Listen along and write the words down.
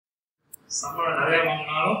சம்பளம் நிறைய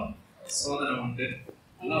வாங்கினாலும் சோதனை உண்டு.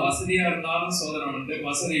 நல்லா வசதியா இருந்தாலும் சோதனை உண்டு.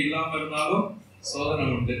 வசதி இல்லாம இருந்தாலும் சோதனை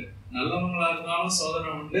உண்டு. நல்லவங்களா இருந்தாலும் சோதனை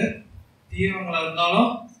உண்டு. தீயவங்களா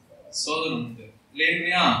இருந்தாலும் சோதனை உண்டு.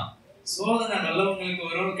 இல்லையா? சோதனை நல்லவங்களுக்கு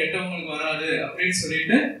வரும், கெட்டவங்களுக்கு வராது அப்படின்னு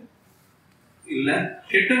சொல்லிட்டு இல்ல.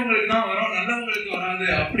 கெட்டவங்களுக்கு தான் வரும், நல்லவங்களுக்கு வராது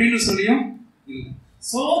அப்படின்னு சொல்லியும் இல்ல.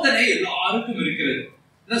 சோதனை எல்லாருக்கும் இருக்கிறது.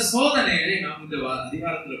 இந்த சோதனையை நாம் இந்த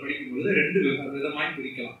அதிகாரத்துல படிக்கும் பொழுது ரெண்டு விதமாய்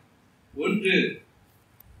பிரிக்கலாம். ஒன்று,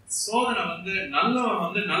 சோதனை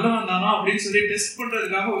நல்லவன் தானா அப்படின்னு சொல்லி டெஸ்ட்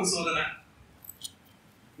பண்றதுக்காக ஒரு சோதனை.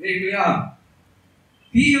 இல்லையா?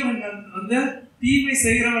 தீயவன் தீமை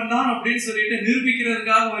செய்கிறவன் தான் அப்படின்னு சொல்லிட்டு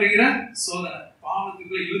நிரூபிக்கிறதுக்காக வருகிற சோதனை.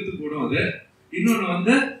 பாவத்துக்குள்ள இழுத்து போடும் அது.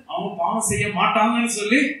 இன்னொன்னு அவங்க பாவம் செய்ய மாட்டாங்கன்னு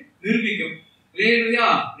சொல்லி நிரூபிக்கும். இல்லையா?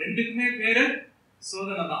 ரெண்டுக்குமே பேரு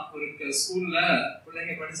சோதனை தான். ஒரு ஸ்கூல்ல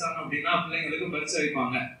பிள்ளைங்க படிச்சாங்க அப்படின்னா பிள்ளைங்களுக்கும் பரிசை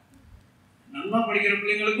வைப்பாங்க. நல்லா படிக்கிற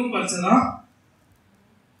பிள்ளைங்களுக்கும் பரிசை தான்,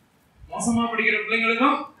 மோசமா படிக்கிற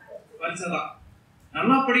பிள்ளைங்களுக்கும் பரிசை தான்.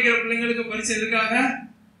 நல்லா படிக்கிற பிள்ளைங்களுக்கு பரிசை எதுக்காக?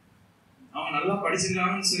 அவங்க நல்லா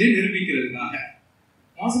படிச்சிருக்காங்கன்னு சொல்லி நிரூபிக்கிறதுக்காக.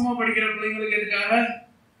 மோசமா படிக்கிற பிள்ளைங்களுக்கு எதுக்காக?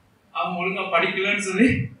 அவங்க ஒழுங்கா படிக்கலன்னு சொல்லி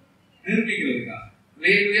நிரூபிக்கிறதுக்காக.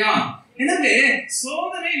 இல்லையா? எனவே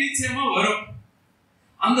சோதனை நிச்சயமா வரும்.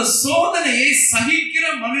 அந்த சோதனையை சகிக்கிற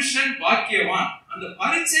மனுஷன் பாக்கியவான். அந்த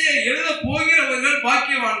பரீட்சையை எழுத போகிறவர்கள்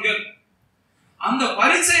பாக்கியவான்கள். அந்த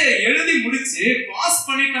பரீட்சையை எழுதி முடிச்சு பாஸ்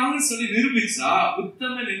பண்ணிட்டாங்கன்னு சொல்லி நிரூபிச்சா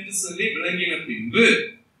உத்தமன் என்று சொல்லி விளங்கின பின்பு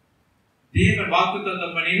தேவன்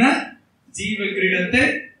வாக்குத்தத்தம் பண்ணின ஜீவ கிரீடத்தை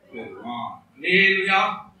பெறுவான்.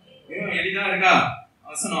 எளிதா இருக்கா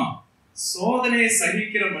வசனம்? சோதனையை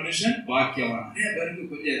சகிக்கிற மனுஷன் பாக்கியவான். நிறைய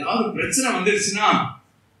பேருக்கு கொஞ்சம் ஏதாவது பிரச்சனை வந்துருச்சுன்னா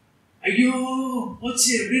ஐயோ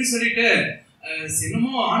போச்சு அப்படின்னு சொல்லிட்டு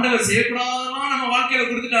சின்னமோ ஆண்டவர் செய்யக்கூடாதான் நம்ம வாழ்க்கையில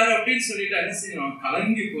கொடுத்துட்டாரு அப்படின்னு சொல்லிட்டு என்ன செய்யறோம்?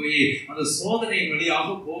 கலங்கி போய் அந்த சோதனையின் வழியாக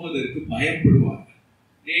போவதற்கு பயப்படுவார்கள்.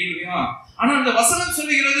 ஆனா அந்த வசனம்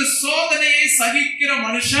சொல்லுகிறது சோதனையை சகிக்கிற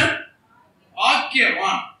மனுஷன்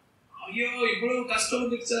பாக்கியவான். ஐயோ இவ்வளவு கஷ்டம்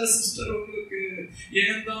வந்துருச்சா சிஸ்டர் உங்களுக்கு,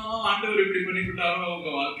 ஏன் தான் ஆண்டவர் இப்படி பண்ணிவிட்டாரோ உங்க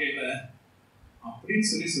வாழ்க்கையில அப்படின்னு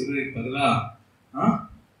சொல்லி சொல்றதுக்கு பதிலா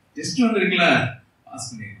டெஸ்ட் வந்திருக்குல்ல, பாஸ்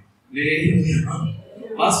பண்ணிடலாம்.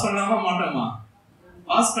 பாஸ் பண்ணலாமா மாட்டோமா?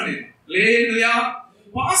 பாஸ் பண்ணிடலாம்.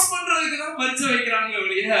 பாஸ் பண்றதுக்கு தான் பரீட்சை வைக்கிறாங்க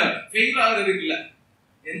ஒழிய ஃபெயில் ஆகுறதுக்கு இல்ல.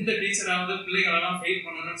 எந்த டீச்சராவது பிள்ளைங்களெல்லாம் ஃபெயில்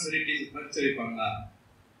பண்ணணும்னு சொல்லி டீச்சர் பரீட்சை வைப்பாங்களா?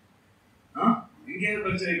 எங்கேயாவது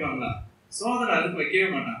பரீட்சை வைப்பாங்களா? சோதனை அதுக்கு வைக்கவே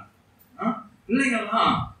மாட்டாங்க.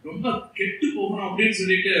 பிள்ளைங்கள்லாம் ரொம்ப கெட்டு போகணும் அப்படின்னு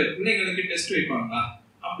சொல்லிட்டு பிள்ளைங்களுக்கு டெஸ்ட் வைப்பாங்களா?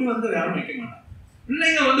 அப்படி யாரும் வைக்க மாட்டாங்க.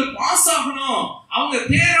 பிள்ளைங்க பாஸ் ஆகணும், அவங்க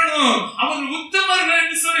தேரணும், அவர்கள் உத்தமர்கள்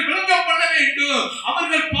என்று சொல்லி விளக்கம் பண்ண வேண்டும்,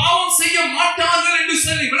 அவர்கள் பாவம் செய்ய மாட்டார்கள் என்று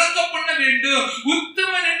சொல்லி விளக்கம் பண்ண வேண்டும்.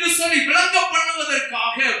 உத்தமன் என்று சொல்லி விளக்கம்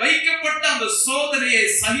பண்ணுவதற்காக வைக்கப்பட்ட அந்த சோதனையை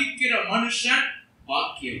சகிக்கிற மனுஷன்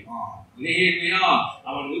பாக்கியவான்.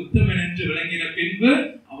 அவன் உத்தமன் என்று விளங்கின பின்பு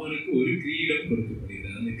அவனுக்கு ஒரு கிரீடம்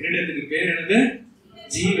கொடுக்கப்படுகிறது. அந்த கிரீடத்துக்கு பேர் என்னது?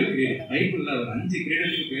 ஜீவ கிரீடம். பைபிள்ல ஒரு 5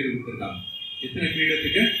 கிரீடத்துக்கு பேர் கொடுத்திருக்காங்க. எத்தனை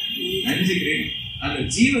கிரீடத்துக்கு? 5 கிரீடம். அந்த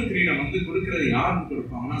ஜீவ கிரீடம் கொடுக்கிறது யாருக்கு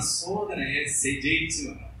கொடுப்பாங்கன்னா சோதனையை ஜெயிச்சு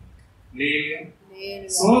வர்றாங்க.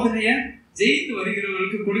 சோதனையை ஜெயித்து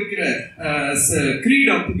வருகிறவர்களுக்கு கொடுக்கிற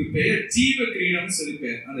கிரீடத்துக்கு பெயர் ஜீவ கிரீடம் சொல்லி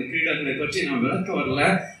பெயர். அந்த கிரீடங்களை பற்றி நான் விளக்க வரல.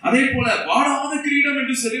 அதே போல வாடாத கிரீடம்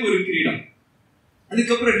என்று சொல்லி ஒரு கிரீடம்,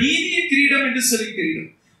 அதுக்கப்புறம் நீதியின் கிரீடம் என்று சொல்லி கிரீடம்,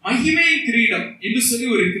 மகிமையின் கிரீடம் என்று சொல்லி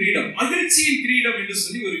ஒரு கிரீடம், மகிழ்ச்சியின் கிரீடம் என்று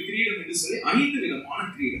சொல்லி ஒரு கிரீடம் என்று சொல்லி 5 விதமான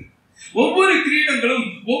கிரீடம். ஒவ்வொரு கிரீடங்களும்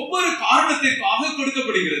ஒவ்வொரு காரணத்திற்காக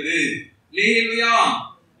கொடுக்கப்படுகிறது.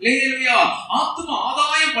 ஆத்தும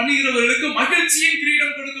ஆதாயம் பண்ணுகிறவர்களுக்கு மகிழ்ச்சியின்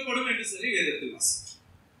கிரீடம் கொடுக்கப்படும் என்று சொல்லி வேதத்தில் வாசிக்கிறோம்.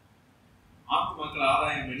 ஆத்துமாக்கள்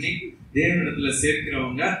ஆதாயம் பண்ணி தேவனிடத்துல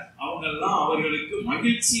சேர்க்கிறவங்க அவங்க எல்லாம் அவர்களுக்கு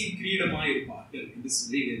மகிழ்ச்சியின் கிரீடமா இருப்பார்கள் என்று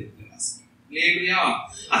சொல்லி வேதத்தில் வாசிக்கிறோம்.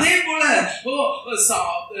 அதே போல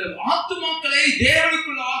ஆத்துமாக்களை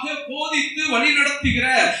தேவனுக்குள்ளாக போதித்து வழி நடத்துகிற,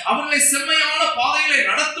 அவர்களை செம்மையான பாதைகளை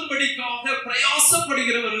நடத்தும்படிக்காக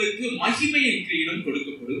பிரயாசப்படுகிறவர்களுக்கு மகிமையின் கிரீடம்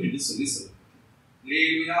கொடுக்கப்படும் என்று சொல்லி சொல்றார்.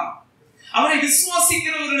 அவரை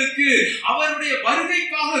விசுவாசிக்கிறவர்களுக்கு, அவருடைய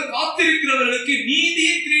வருகைக்காக காத்திருக்கிறவர்களுக்கு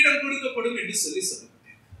நீதியின் கிரீடம் கொடுக்கப்படும் என்று சொல்லி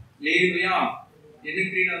சொல்றார். என்ன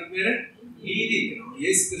கிரீடம்? பேரு நீதி.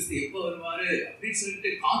 இயேசு கிறிஸ்து எப்ப வருவாரு அப்படின்னு சொல்லிட்டு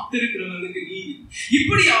காத்திருக்கிறவர்களுக்கு நீதி.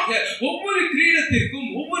 இப்படியாக ஒவ்வொரு கிரீடத்திற்கும்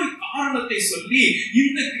ஒவ்வொரு காரணத்தை சொல்லி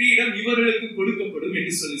இந்த கிரீடம் இவர்களுக்கு கொடுக்கப்படும்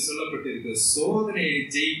என்று சொல்லி சொல்லப்பட்டிருக்கு. சோதனையை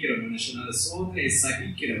ஜெயிக்கிற மனுஷன், அந்த சோதனையை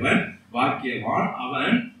சகிக்கிறவன் பாக்கியவான்.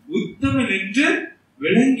 அவன் உத்தமன் என்று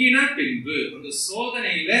விளங்கின பின்பு, அந்த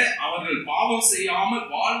சோதனையில அவர்கள் பாவம் செய்யாமல்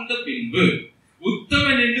வாழ்ந்த பின்பு,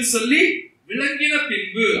 உத்தமன் என்று சொல்லி விளங்கின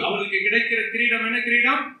பின்பு அவர்களுக்கு கிடைக்கிற கிரீடம் என்ன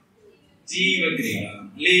கிரீடம்? ஜீவ கிரீடம்.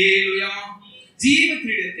 அல்லேலூயா. ஜீவ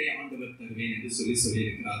கிரீடத்தை ஆண்டவர் தருவேன் என்று சொல்லி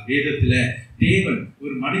இருக்கிறார். வேதத்துல தேவன்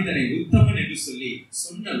ஒரு மனிதனை உத்தமன் என்று சொல்லி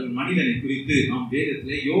சொன்ன ஒரு மனிதனை குறித்து நாம்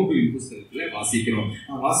வேதத்துல யோபுவின் புஸ்தகத்துல வாசிக்கிறோம்.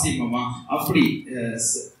 வாசிப்போமா? அப்படி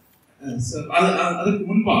அதற்கு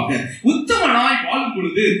முன்பாக உத்தமனாய் வாழும்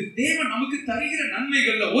பொழுது தேவன் நமக்கு தருகிற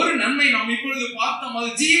நன்மைகள்ல ஒரு நன்மை நாம் இப்பொழுது பார்த்தோம். அது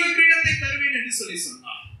ஜீவ கிரீடத்தை தருவேன் என்று சொல்லி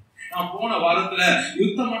சொன்னார். நான் போன வாரத்துல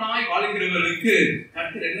உத்தமனாய் வாழ்கிறவர்களுக்கு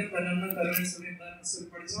கர்த்தர் என்ன தருவேன்னு சொல்லி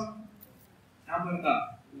படிச்சோம்.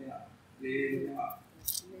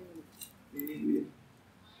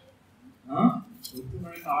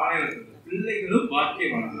 பிள்ளைகளும்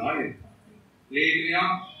பாக்கியவான்களாக இருப்பார்கள்.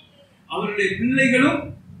 அவருடைய பிள்ளைகளும்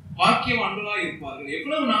பாக்கியவான்களாக இருப்பார்கள்.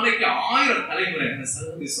 எவ்வளவு நாளைக்கு? 1000 தலைமுறை.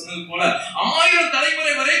 சொன்னது போல 1000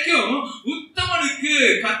 தலைமுறை வரைக்கும் உத்தமனுக்கு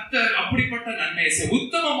கர்த்தர் அப்படிப்பட்ட நன்மை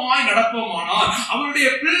உத்தமமாய் நடப்போமானால் அவருடைய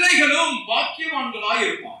பிள்ளைகளும் பாக்கியவான்களாய்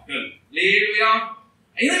இருப்பார்கள். அல்லேலூயா.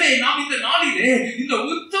 எனவே நாம் இந்த நாளிலே இந்த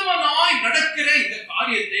உத்தமனாய் நடக்கிற இந்த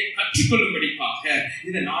காரியத்தை கற்றுக்கொள்ளும்படிக்காக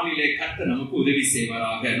இந்த நாளிலே கர்த்தர் நமக்கு உதவி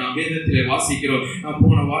செய்வாராக. நாம் வேதத்திலே வாசிக்கிறோம். நான்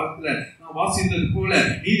போன வாரத்துல நான் வாசித்தது போல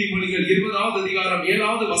நீதிமொழிகள் 20வது அதிகாரம்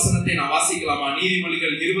 7வது வசனத்தை நான் வாசிக்கலாமா?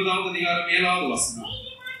 நீதிமொழிகள் 20வது அதிகாரம் 7வது வசனம்.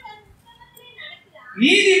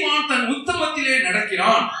 நீதிமான் தன் உத்தமத்திலே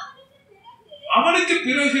நடக்கிறான், அவருக்கு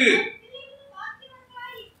பிறகு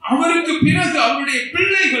அவருடைய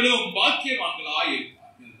பிள்ளைகளும் பாக்கியவான்களாய் இருப்பார்கள்.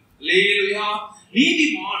 அல்லேலூயா.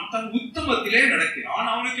 நீதிமான் தன் உத்தமத்திலே நடக்கிறான்,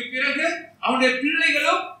 அவனுக்கு பிறகு அவனுடைய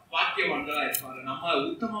பிள்ளைகளும் பாக்கியவான்களாய் இருப்பார்கள். நம்ம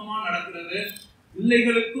உத்தமமா நடக்கிறது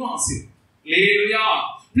பிள்ளைகளுக்கும் ஆசீர்வாதம். அல்லேலூயா.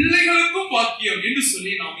 பிள்ளைகளுக்கும் பாக்கியம் என்று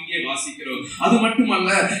சொல்லி நாம் இங்கே வாசிக்கிறோம். அது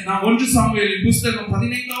மட்டுமல்ல, நாம் 1 சாமுவேலின் புஸ்தகம்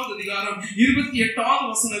 15வது அதிகாரம் 28வது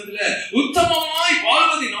வசனத்துல உத்தமமாய்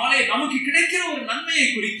வாழ்வதினாலே நமக்கு கிடைக்கிற ஒரு நன்மையை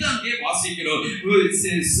குறித்து அங்கே வாசிக்கிறோம்.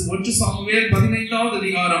 1 சாமுவேல் 15வது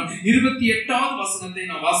அதிகாரம் 28வது வசனத்தை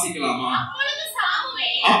நாம் வாசிக்கலாமா?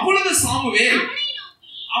 அப்பொழுது சாமுவேல்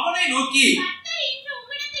அவனை நோக்கி,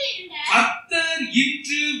 கர்த்தர்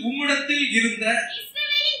இன்று உம்மிடத்தில் இருந்த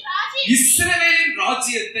இஸ்ரவேலின்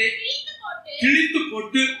ராஜ்யத்தை கிழித்து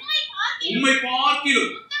போட்டு உம்மை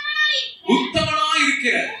பார்க்கிலும் உத்தமனாய்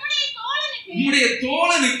இருக்கிற உம்முடைய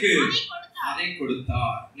தோழனுக்கு அதை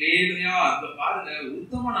கொடுத்தார். அல்லேலூயா. பாருங்க,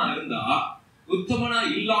 உத்தமனா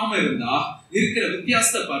இல்லாம இருந்தா இருக்கிற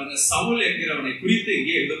வித்தியாசத்தை பாருங்க. சவுல் என்கிறவனை குறித்து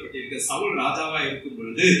இங்கே எழுதப்பட்டிருக்க. சவுல் ராஜாவா இருக்கும்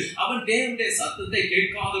பொழுது அவன் தேவனுடைய சத்தத்தை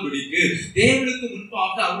கேட்காதபடிக்கு, தேவனுக்கு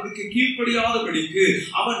முன்பாக அவனுக்கு கீழ்ப்படியாதபடிக்கு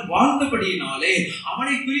அவன் வாழ்ந்தபடியினாலே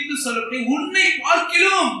அவனை குறித்து சொல்லப்படி உன்னை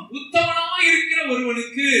பார்க்கிலும் உத்தமனாய் இருக்கிற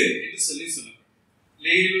ஒருவனுக்கு என்று சொல்லப்படும்.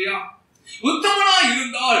 அல்லேலூயா. உத்தமனாய்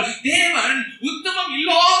இருந்தால் தேவன் உத்தமம்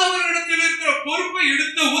இல்லாதவரிடத்தில் இருக்கிற பொறுப்பை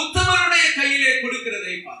எடுத்து உத்தமனுடைய கையிலே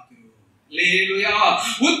கொடுக்கிறதை பார்க்கிறோம். அல்லேலூயா.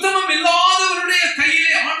 உத்தமம் இல்லாதவருடைய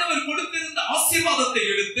கையிலே ஆண்டவர் கொடுத்திருந்த ஆசீர்வாதத்தை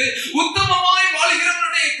எடுத்து உத்தமமாய்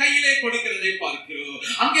வாழ்கிறவனுடைய கையிலே கொடுக்கிறதை பார்க்கிறோம்.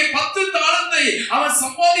 அங்கே 10 தாலந்தை அவன்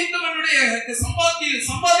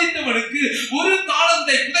சம்பாதித்தவனுக்கு 1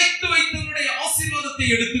 தாலந்தை புதைத்து வைத்தவனுடைய ஆசீர்வாதத்தை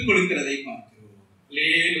எடுத்து கொடுக்கிறதை பார்க்கிறோம்.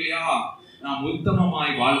 அல்லேலூயா. நாம்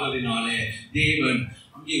உத்தமமாய் வாழ்வதனாலே தேவன்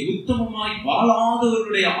அங்கே உத்தமமாய்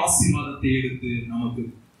வாழாதவருடைய ஆசீர்வாதத்தை எடுத்து நமக்கு.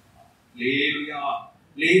 அல்லேலூயா.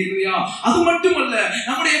 அல்லேலூயா. அது மட்டுமல்ல,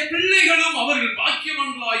 நம்முடைய பிள்ளைகளும் அவர்கள்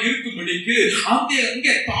பாக்கியவான்களாய் இருக்கும்படிக்கு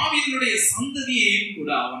அங்கே தாவீதுடைய சந்ததியையும் கூட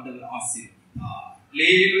ஆண்டவர் ஆசீர்வதித்தார்.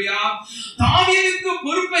 அல்லேலூயா. தாவீதுக்கு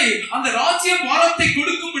பொறுப்பை அந்த ராஜ்ய பாரத்தை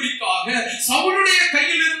கொடுக்கும்படிக்காக சவுலுடைய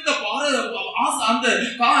கையில் இருந்த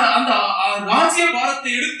அந்த ராஜ்ய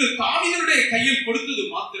பாரத்தை எடுத்து தாவீதுடைய கையில் கொடுத்தது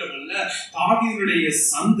மாத்திரமல்ல, தாவீதுடைய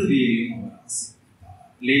சந்ததியையும் அவர் ஆசீர்வதித்தார்.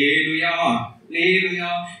 அல்லேலூயா. அல்லேலூயா.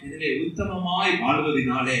 இதிலே உத்தமமாய்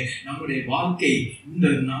வாழ்வதனாலே நம்முடைய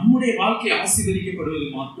வாழ்க்கை ஆசீர்வதிக்கப்படுவது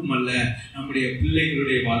மட்டுமல்ல, நம்முடைய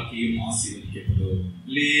பிள்ளைகளுடைய வாழ்க்கையும் ஆசீர்வதிக்கப்படும்.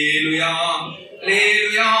 அல்லேலூயா.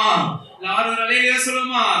 அல்லேலூயா. எல்லாரும் அல்லேலூயா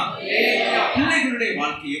சொல்லுமா? பிள்ளைகளுடைய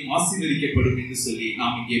வாழ்க்கையும் ஆசீர்வதிக்கப்படும் என்று சொல்லி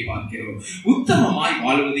நாம் இங்கே பார்க்கிறோம். உத்தமமாய்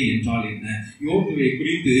வாழ்வது என்றால் என்ன? யோபுவை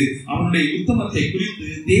குறித்து, அவனுடைய உத்தமத்தை குறித்து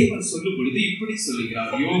தேவன் சொல்லும் பொழுது இப்படி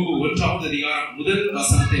சொல்லுகிறார். யோபு 1வது அதிகாரம் 1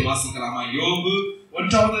 வசனத்தை வாசிக்கலாமா? யோபு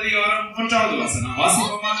 1வது அதிகாரம் 1வது வசனம்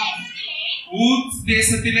வாசிப்போமா? ஊத்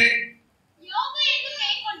தேசத்திலே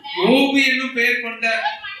யோபு என்னும் பெயர் கொண்ட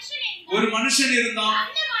ஒரு மனுஷன் இருந்தான்.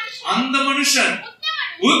 அந்த மனுஷன்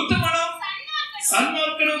உத்தமனும்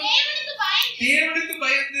சன்மார்க்கனும் தேவனுக்கு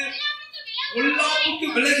பயந்து பொல்லாப்புக்கு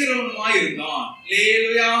விலகிறவனுமாய் இருந்தான்.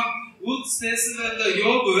 அல்லேலூயா. ஊத் தேசத்துல இருந்த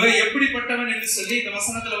யோபு எப்படிப்பட்டவன் என்று சொல்லி இந்த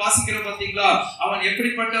வசனத்துல வாசிக்கிறோம் பாத்தீங்களா? அவன்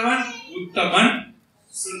எப்படிப்பட்டவன்? உத்தமன்,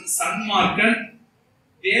 சன்மார்க்கன்,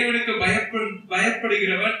 தேவனுக்கு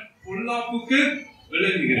பயப்படுகிறவன், பொல்லாப்புக்கு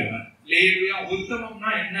விலகுகிறவன். லேலுயா. உத்தமம்னா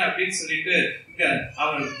என்ன அப்படின்னு சொல்லிட்டு இங்க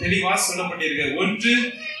அவன் தெளிவா சொல்லப்பட்டிருக்க. ஒன்று,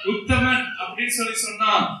 உத்தமன் அப்படின்னு சொல்லி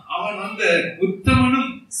சொன்னா அவன்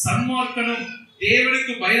உத்தமனும் சன்மார்க்கனும்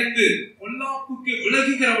தேவனுக்கு பயந்து பொல்லாப்புக்கு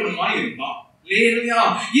விலகுகிறவனுமாய் இருந்தான். லேலுயா.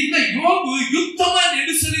 இந்த யோபு உத்தமன்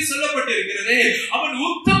என்று சொல்லி சொல்லப்பட்டிருக்கிறதே, அவன்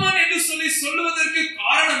உத்தமன் என்று சொல்லி சொல்லுவதற்கு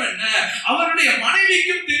காரணம் என்ன? அவருடைய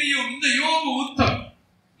மனைவிக்கும் தெரியும் இந்த யோபு உத்தமன்.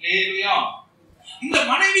 லேலுயா. இந்த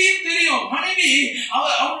மனைவியும் தெரியும். மனைவி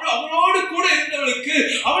அவளோடு கூட இருந்தவளுக்கு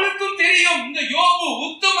அவளுக்கும் தெரியும் இந்த யோபு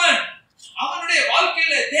உத்தமன். அவனுடைய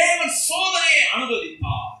வாழ்க்கையில தேவன் சோதனையை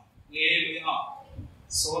அனுமதித்தார். லேலுயா.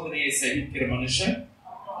 சோதனையை சகிக்கிற மனுஷன்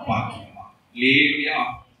பாக்கியவான். லேலுயா.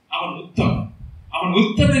 அவன் உத்தமன். அவன்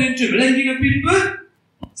உத்தமன் என்று விளங்கின பின்பு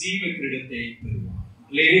ஜீவ கிரீடத்தை பெறுவான்.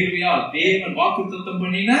 லேலுயா. தேவன் வாக்குத்தத்தம்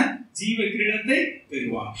பண்ணின ஜீவ கிரீடத்தை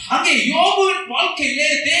பெறுவான். அங்கே யோபுவின் வாழ்க்கையிலே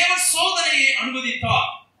தேவன் சோதனையை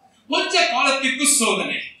அனுமதித்தார். கொஞ்ச காலத்திற்கு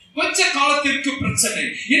சோதனை, கொஞ்ச காலத்திற்கு பிரச்சனை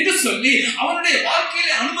என்று சொல்லி அவனுடைய வாழ்க்கையில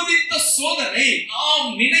அனுமதித்த சோதனை நாம்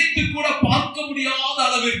நினைத்து கூட பார்க்க முடியாத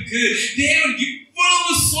அளவிற்கு தேவன்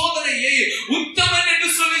இவ்வளவு சோதனையை உத்தமன் என்று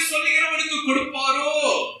சொல்லி சொல்லுகிறவனுக்கு கொடுப்பாரோ?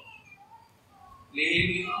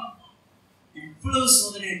 லேலுயா. இவ்வளவு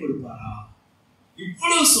சோதனை கொடுப்பாரா?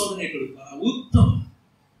 இவ்வளவு சோதனை கொடுப்பாரா? உத்தமன்,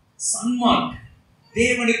 சன்மார்க்க,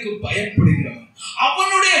 தேவனுக்கு பயப்படுகிறவன்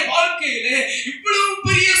அவனுடைய வாழ்க்கையிலே இவ்வளவு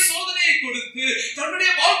பெரிய சோதனையை கொடுத்து தன்னுடைய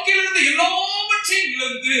வாழ்க்கையிலிருந்து எல்லாவற்றையும்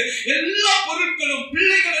இழந்து, எல்லா பொருட்களும்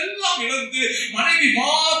பிள்ளைகள் எல்லாம் இழந்து, மனைவி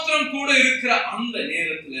மாத்திரம் கூட இருக்கிற அந்த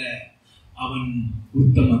நேரத்துல அவன்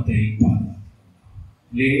உத்தமத்தை பார்த்தான்.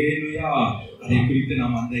 லேலுயா. அதை குறித்து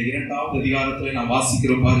நாம் அந்த 2வது அதிகாரத்துல நாம்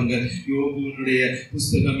வாசிக்கிறோம் பாருங்க. யோபுவினுடைய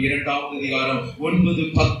புஸ்தகம் 2வது அதிகாரம் 9,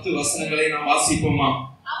 10 வசனங்களை நாம் வாசிப்போமா?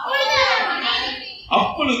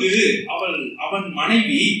 அப்பொழுது அவன்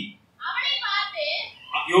மனைவி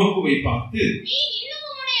யோபுவை பார்த்து, நீ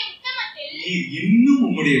இன்னும்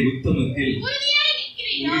உம்முடைய உத்தமத்தில்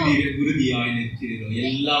உறுதியாய் நிற்கிறீரோ.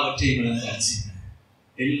 எல்லாவற்றையும் இழந்தாச்சு,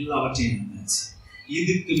 எல்லாவற்றையும் இழந்தாச்சு.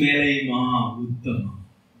 இதுக்கு மேலேயுமா உத்தமம்?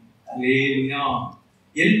 லேலுயா.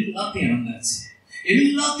 எல்லாத்தையும் இழந்தாச்சு.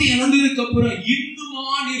 எல்லாத்தையும் இழந்ததுக்கு அப்புறம் இன்னுமா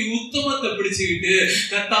நீர் உத்தமத்தை பிடிச்சுக்கிட்டு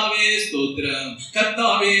கர்த்தாவே ஸ்தோத்திரம்,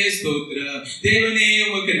 கர்த்தாவே ஸ்தோத்திரம், தேவனே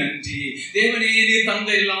உமக்கு நன்றி, தேவனே நீர்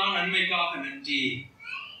தந்த எல்லா நன்மைக்காக நன்றி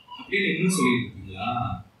அப்படின்னு இன்னும் சொல்லியிருக்கீங்களா?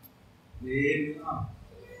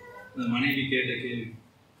 மனைவி கேட்ட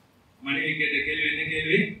கேள்வி என்ன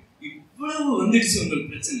கேள்வி? இவ்வளவு வந்துடுச்சு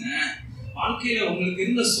உங்களுக்கு பிரச்சனை, வாழ்க்கையில உங்களுக்கு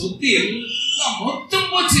இருந்த சொத்து எல்லாம்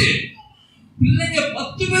மொத்தம் போச்சு, பிள்ளைங்க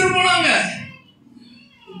 10 பேர் போனாங்க,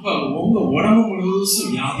 இப்ப உங்க உடம்பு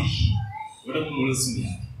முழுசும் வியாதி,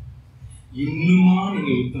 இன்னுமா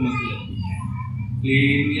நீங்க உத்தமத்தில் இருப்பீங்க?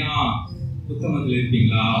 லேலுயா. உத்தமத்தில்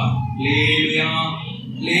இருப்பீங்களா? லேலுயா.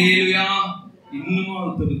 லேலுயா. இன்னுமா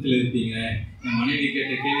உத்தமத்தில் இருப்பீங்க? என் மனைவி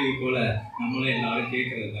கேட்ட கேள்வி போல நம்மளும் எல்லாரும்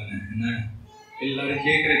கேட்கறது தானே. என்ன, எல்லாரும்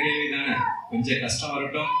கேட்கிற கேள்வி தானே. கொஞ்சம் கஷ்டம்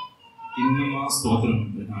வரட்டும், இன்னுமா ஸ்தோத்திரம்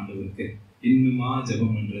பண்றது ஆண்டவருக்கு, இன்னுமா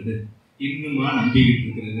ஜெபம் பண்றது, இன்னுமா நம்பிக்கிட்டு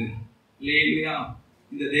இருக்கிறது. லேலுயா.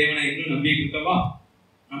 இந்த தேவனை இன்னும் நம்பிக்கிட்டு இருக்கவா?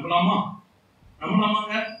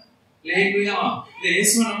 நம்பலாமாங்க? லேலுயா. இந்த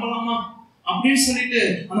இயேசுவை நம்பலாமா அப்படின்னு சொல்லிட்டு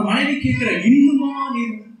அந்த மனைவி கேட்கிற, இன்னுமா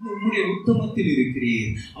நீர் உங்களுடைய உத்தமத்தில்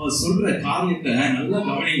இருக்கிறீர். அவர் சொல்ற காரியத்தை நல்லா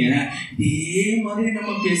கவனிங்க. இதே மாதிரி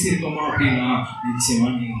நம்ம பேசியிருக்கோமா அப்படின்னா நிச்சயமா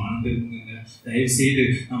நீங்க மறந்துருங்க. தயவு செய்து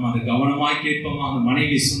நம்ம அதை கவனமாய் கேட்போமா? அந்த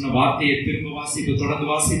மனைவி சொன்ன வார்த்தையை திரும்ப வாசிப்போம், தொடர்ந்து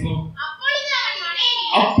வாசிப்போம்.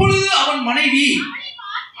 அப்பொழுது அவன் மனைவி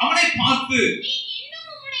அவனை பார்த்து,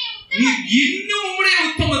 நீர் இன்னும் உம்முடைய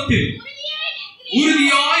உத்தமத்தில்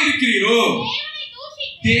உறுதியாய் இருக்கிறீரோ,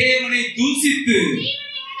 தேவனை தூசித்து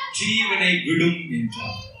ஜீவனை விடும்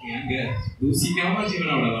என்றார். எங்க தூசிக்காம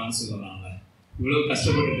ஜீவனை விடலாம்னு சொல்லலாம்ல. இவ்வளவு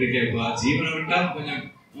கஷ்டப்பட்டு இருக்கேப்பா, ஜீவனை விட்டா கொஞ்சம்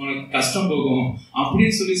உனக்கு கஷ்டம் போகும்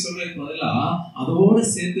அப்படின்னு சொல்லி சொல்றதுக்கு பதிலா அதோட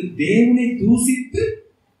சேர்த்து தேவனை தூசித்து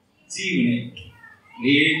ஜீவனை.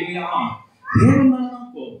 லேலுயா. தேவன்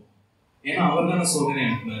தான் போகும். ஏன்னா அவர் தானே சோதனை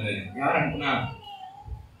அனுப்புனாரு. யார் அனுப்புனா?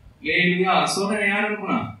 லேலுயா. சோதனை யார்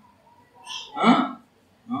அனுப்புனா?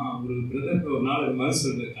 ஒரு பிரதருக்கு ஒரு நாள் மாதிரி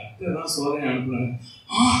சொல்றது, கர்த்தர் தான் சோதனை அனுப்புனாரு.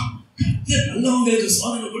 கர்த்தர் நல்லவங்களுக்கு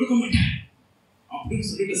சோதனை கொடுக்க மாட்டார் அப்படின்னு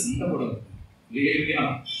சொல்லிட்டு சண்டை போடுவார். லேலுயா.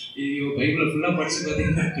 ஐயோ, பைபிளை ஃபுல்லா படிச்சு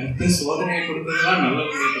பாத்தீங்கன்னா கர்த்தர் சோதனையை கொடுத்ததுதான்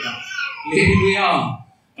நல்லவங்களுக்கு தான். லேலுயா.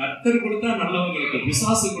 கர்த்தர் கொடுத்தா நல்லவங்களுக்கு,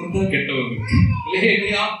 பிசாசு கொடுத்தா கெட்டவங்களுக்கு.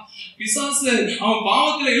 லேலுயா. பிசாசு அவன்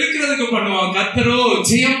பாவத்துல இழுக்கிறதுக்கு பண்ணுவான், கர்த்தரோ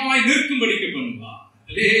ஜெயமாய் நிற்கும்படிக்கு பண்ணுவான்.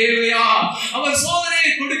 லேலுயா. அவர் சோதனையை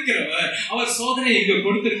கொடுக்கிறவர். அவர் சோதனை இங்க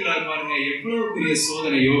கொடுத்திருக்கிறார் பாருங்க. எவ்வளவு பெரிய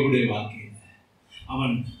சோதனை யோபுடைய வாழ்க்கையில.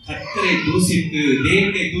 அவன் கர்த்தரை தூசித்து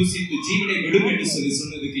தேவனை தூசித்து ஜீவனை விடும் என்று சொல்லி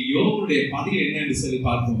சொன்னதுக்கு யோபுடைய பதில் என்ன என்று சொல்லி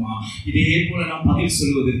பார்ப்போமா? இதே போல நாம் பதில்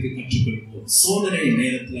சொல்வதற்கு கற்றுக்கொள்வோம். சோதனை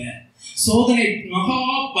நேரத்துல, சோதனை மகா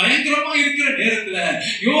பயங்கரமா இருக்கிற நேரத்துல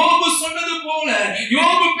யோபு சொன்னது போல,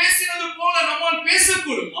 யோபு பேசினது போல நம்மால்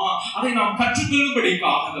பேசக்கூடுமா? அதை நாம்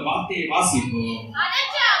கற்றுக்கொள்ளும்படிக்காக அந்த வார்த்தையை வாசிப்போம்.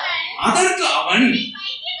 அதற்கு அவன்,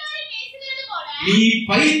 நீ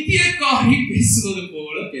பைத்தியக்காரி பேசுவது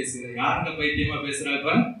போல பேசுகிற. யாருங்க பைத்தியமா பேசுறா?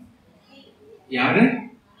 இப்ப யாரு?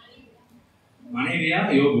 மனைவியா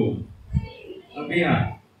யோபு? அப்படியா?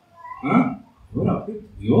 அப்படி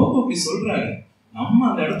யோபு அப்படி சொல்றாரு. நம்ம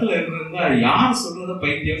அந்த இடத்துல இருந்தா யார் சொல்றத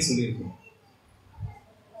பைத்தியம் சொல்லியிருக்கோம்?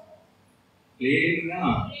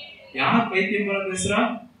 யார் பைத்தியம் போல பேசுறா?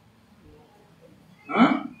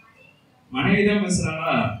 மனைவிதான்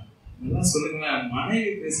பேசுறாங்களா? நல்லா சொல்லுங்களேன்.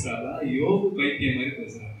 மனைவி பேசுறாளா? யோபு பைத்தியம் மாதிரி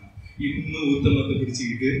பேசுறாங்க. இன்னும் உத்தமத்தை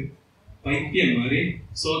பிடிச்சுக்கிட்டு பைத்தியம் மாதிரி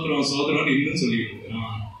சோத்திரம் சோத்திரம் இன்னும் சொல்லிட்டு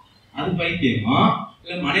இருக்கிறான். அது பைத்தியமா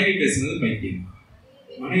இல்ல மனைவி பேசுறது பைத்தியமா?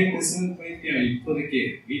 மனைவி பேசுறது பைத்தியம். இப்போதைக்கு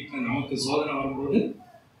வீட்டுல நமக்கு சோதனை வரும்போது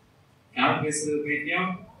யார் பேசுறது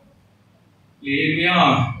பைத்தியம்? லேலுயா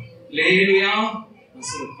லேலுயா.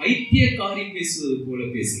 பைத்தியக்காரி பேசுவது போல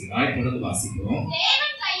பேசுகிறாய். தொடர்ந்து வாசிப்போம்.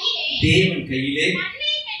 தேவன் கையிலே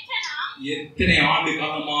எத்தனை ஆண்டு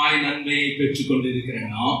காலமாய் நன்மையை பெற்றுக் கொண்டிருக்கிற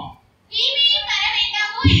நாம்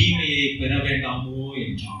தீமையை பெற வேண்டாமோ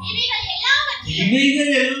என்றான்.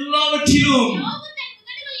 இவைகள் எல்லாவற்றிலும்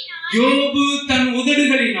யோபு தன்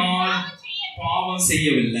உதடுகளினால் பாவம்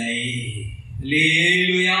செய்யவில்லை.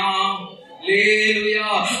 லேலுயா லேலுயா.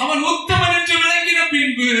 அவன் உத்தமன் என்று விளங்கின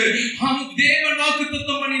பின்பு தேவன்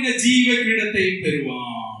வாக்குத்தத்தம் பண்ணின ஜீவ கிரீடத்தை பெறுவான்.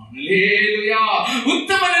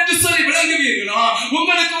 உத்தமன் என்று சொல்லி விளங்குவீர்களா?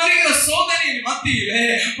 உங்களுக்கு வருகிற சோதனையின் மத்தியிலே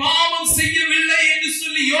பாவம் செய்யவில்லை என்று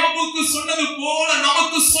சொல்லி யோபுக்கு சொன்னது போல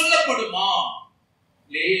நமக்கு சொல்லப்படுமா?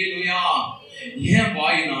 லேலுயா. ஏன்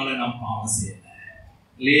வாயினால நாம் பாவம் செய்யல?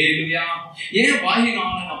 லேலுயா. ஏன்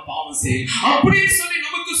வாயினால நாம் பாவம் செய்யல அப்படின்னு சொல்லி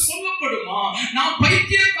நமக்கு சொல்லப்படுமா? நாம்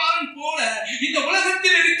பைத்தியக்காரன் போல, இந்த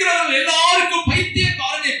உலகத்தில் இருக்கிறவர்கள் எல்லாருக்கும்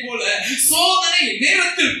பைத்தியக்காரனை போல சோதனை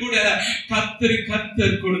நேரத்தில் கூட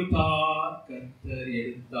கர்த்தர் கொடுத்தார், கர்த்தர்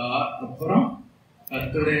எடுத்தார், அப்புறம்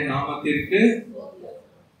கர்த்தருடைய நாமத்திற்கு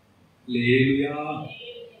லேலுயா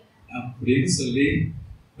அப்படின்னு சொல்லி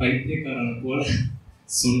பைத்தியக்காரன் போல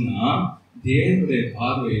சொன்னா தேவனுடைய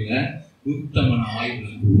பார்வையில உத்தமனாய்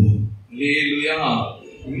விளங்குவோம். லேலுயா.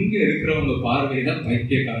 இங்க இருக்கிறவங்க பார்வையில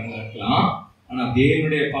பைத்தியக்காரங்களா இருக்கலாம், ஆனா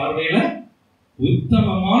தேவனுடைய பார்வையில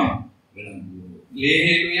உத்தமமாய் விளங்குவோம்.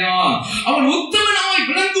 லேலுயா. அவன் உத்தமனாய்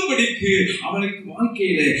விளங்கும்படிக்கு அவனுக்கு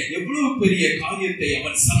வாழ்க்கையில எவ்வளவு பெரிய காரியத்தை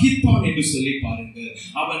அவன் சகித்தான் என்று சொல்லி பாருங்க.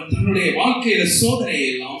 அவன் தன்னுடைய வாழ்க்கையில சோதனையை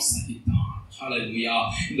எல்லாம் சகித்தான். ஹல்லேலூயா.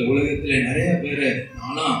 இந்த உலகத்துல நிறைய பேரு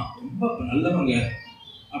நானா ரொம்ப நல்லவங்க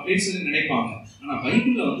அப்படின்னு சொல்லி நினைப்பாங்க. ஆனா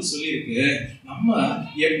பைபிள்ல வந்து சொல்லியிருக்கு,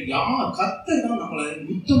 நம்ம கர்த்தர் தான் நம்மளை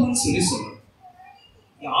உத்தமன்னு சொல்லி சொல்லணும்.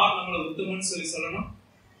 யார் நம்மளை உத்தமன்னு சொல்லி சொல்லணும்?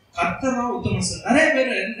 கர்த்தர் தான் உத்தமன் சொல்லணும். நிறைய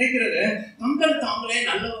பேர் நினைக்கிறது தங்களை தாங்களே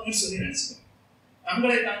நல்லவங்கன்னு சொல்லி நினைச்சுக்கோங்க.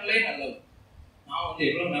 தங்களை தாங்களே நல்லவன். நான் வந்து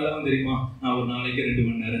எவ்வளவு நல்லவன் தெரியுமா? நான் ஒரு நாளைக்கு 2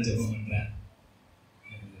 மணி நேரம் ஜெபம் பண்றேன்,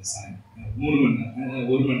 3 மணி நேரம்,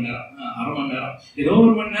 1 மணி நேரம், 1/2 மணி நேரம், ஏதோ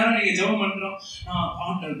 1 மணி நேரம் நீங்க ஜெபம் பண்றோம்.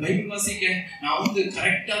 நான் பைபிள் வாசிக்க, நான் வந்து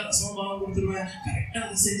கரெக்டா தசமபாகம் கொடுத்துருவேன், கரெக்டா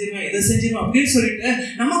அதை செஞ்சிருவேன், இதை செஞ்சிருவேன் அப்படின்னு சொல்லிட்டு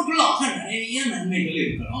நமக்குள்ளாக நிறைய நன்மைகள்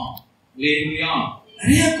இருக்கலாம். லேலுயா.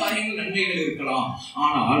 நிறைய காரியங்கள் நன்மைகள் இருக்கலாம்.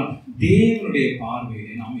 ஆனால் தேவனுடைய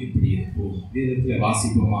பார்வையிலே நாம் எப்படி இருப்போம்? வேதத்துல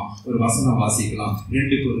வாசிப்போமா? ஒரு வசனம் வாசிக்கலாம்.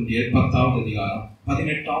 2 கொரிந்தியர் 10வது அதிகாரம்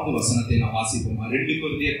 18வது வசனத்தை நாம் வாசிப்போமா? 2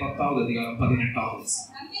 கொரிந்தியர் 10வது அதிகாரம் 18வது வசனம்.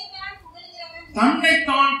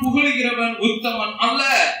 தன்னைத்தான் புகழுகிறவன் உத்தமன் அல்ல,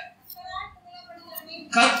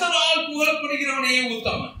 கர்த்தரால் புகழப்படுகிறவனே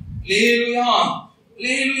உத்தமன். லேலுயா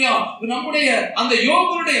லேலுயா. நம்முடைய அந்த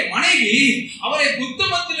யோபுடைய மனைவி அவரை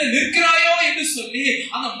உத்தமத்தில் நிற்கிறாயோ என்று சொல்லி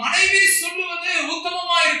அந்த மனைவி சொல்லுவது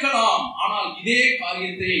உத்தமமா இருக்கலாம். ஆனால் இதே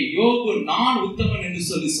காரியத்தை யோபு நான் உத்தமன் என்று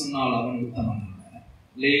சொல்லி சொன்னால் அவன் உத்தமன் அல்ல.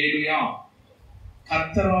 லேலுயா.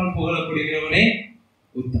 கர்த்தரால் புகழப்படுகிறவனே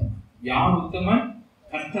உத்தமன். யார் உத்தமன்?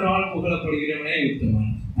 கர்த்தரால் புகழப்படுகிறவனே உத்தமன்.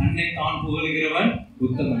 தன்னை தான் புகழுகிறவன்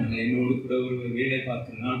உத்தமன். என்னோடு கூட ஒரு வேலை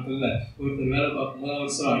பார்க்கிற நாட்கள்ல ஒருத்தர் வேலை பார்க்கும்போது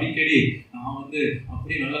அவர் சொல்ல, அடிக்கடி நான் வந்து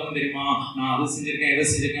அப்படி நல்லவன் தெரியுமா, நான் அதை செஞ்சிருக்கேன் இதை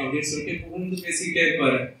செஞ்சிருக்கேன் அப்படின்னு சொல்லிட்டு புகழ்ந்து பேசிக்கிட்டே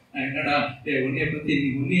இருப்பாரு. என்னடா உன்னைய பத்தி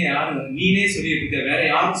உன்னைய யாரு நீனே சொல்லிட்டு இருக்க, வேற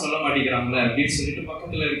யாரும் சொல்ல மாட்டேங்கிறாங்களே அப்படின்னு சொல்லிட்டு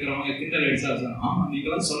பக்கத்துல இருக்கிறவங்க கிண்டல் அடிச்சா, ஆமா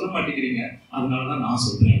நீங்களாம் சொல்ல மாட்டேங்கிறீங்க, அதனாலதான் நான்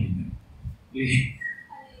சொல்றேன் அப்படின்னு.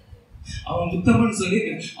 அவன் உத்தமன் சொல்லி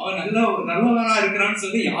அவன் நல்லவனா இருக்கிறான்னு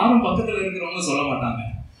சொல்லி யாரும் பக்கத்துல இருக்கிறவங்க சொல்ல மாட்டாங்க,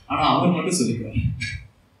 ஆனா அவன் மட்டும் சொல்லிக்கிறான்.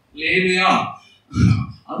 லேலுயா.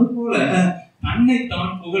 அது போல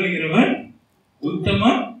தன்னைத்தான் புகழ்கிறவன்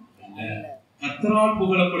உத்தமன் அல்ல, கர்த்தரால்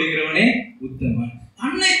புகழப்படுகிறவனே உத்தமன்.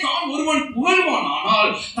 தன்னைத்தான் ஒருவன் புகழ்வான்,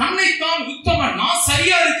 ஆனால் தன்னைத்தான் உத்தமன், நான்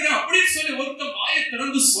சரியா இருக்கிறேன் அப்படின்னு சொல்லி ஒருத்தன் வாயை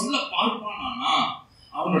திறந்து சொல்ல பார்ப்பானா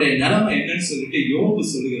அவனுடைய நிலைமை என்னன்னு சொல்லிட்டு யோபு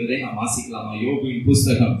சொல்லுகிறதை நான் வாசிக்கலாமா? யோபுவின்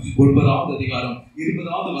புஸ்தகம் 9வது அதிகாரம்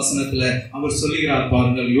 20வது வசனத்துல அவர் சொல்லுகிறார்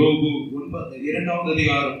பாருங்கள். யோபு 2வது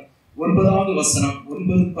அதிகாரம் 9வது வசனம்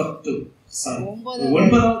 9-10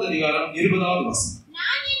 9வது அதிகாரம் 20வது வசனம்.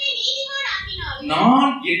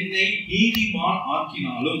 நான் என்னை நீதிமான்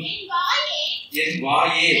ஆக்கினாலும் என்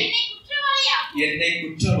வாயே என்னை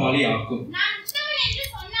குற்றவாளி ஆக்கும்.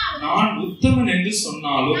 நான் உத்தமன் என்று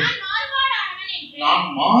சொன்னாலும் நான்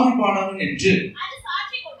மாறுபாடவன் என்று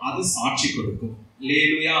அது சாட்சி கொடுக்கும்.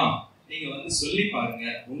 அல்லேலூயா. நீங்க சொல்லி பாருங்க,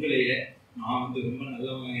 உங்களையே நான் ரொம்ப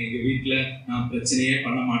நல்லவன், எங்க வீட்டுல நான் பிரச்சனையே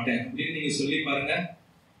பண்ண மாட்டேன் அப்படின்னு நீங்க சொல்லி பாருங்க.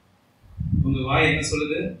 உங்க வாய் என்ன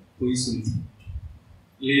சொல்லுது? பொய் சொல்லுச்சு.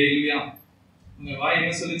 அல்லேலூயா. உங்க வாய்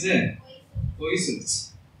என்ன சொல்லுச்சு? பொய் சொல்லுச்சு.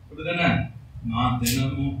 அப்படிதானே? நான்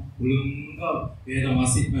தினமும் ஒழுங்கா வேதம்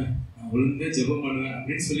வாசிப்பேன், நான் ஒழுங்கா ஜெபம் பண்ணுவேன்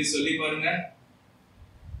அப்படின்னு சொல்லி பாருங்க.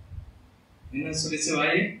 என்ன சொல்லிச்சு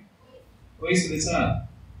வாய்? பொய் சொல்லிச்சா?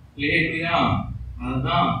 அல்லேலூயா.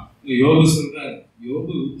 அதுதான் யோபு சொல்றாரு.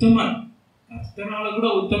 யோபு உத்தமன், கர்த்தரால கூட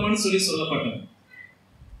உத்தமன் சொல்லப்பட்டவன்.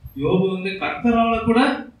 யோபு கர்த்தரால கூட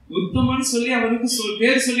உத்தமன் சொல்லி அவருக்கு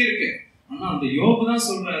பேர் சொல்லி இருக்கு. ஆனா அந்த யோபு தான்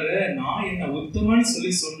சொல்றாரு, நான் என்ன உத்தமன்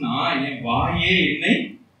சொல்லி சொன்னா என் வாயே என்னை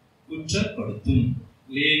குற்றப்படுத்தும்.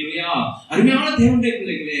 அல்லேலூயா. அருமையான தேவனுடைய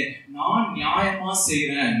பிள்ளைகளே, நான் நியாயமா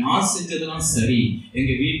செய்யறேன், நான் செஞ்சதுதான் சரி,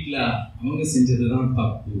 எங்க வீட்டுல அவங்க செஞ்சதுதான்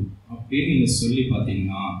தப்பு அப்படின்னு நீங்க சொல்லி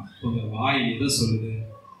பாத்தீங்கன்னா உங்க வாய் எதை சொல்லுது?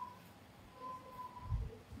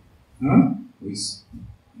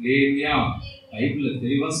 அல்லேலூயா. பைபிள்ல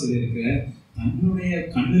தெளிவா சொல்லியிருக்கு, தன்னுடைய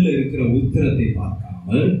கண்ணுல இருக்கிற உத்திரத்தை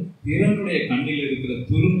பார்க்காமல் பிறனுடைய கண்ணில் இருக்கிற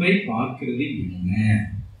துரும்பை பார்க்கிறது என்ன?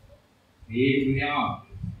 அல்லேலூயா.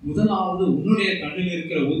 முதலாவது உன்னுடைய கண்ணில்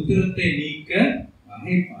இருக்கிற உத்திரத்தை நீக்க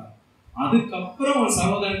வகைப்பார், அதுக்கப்புறம் ஒரு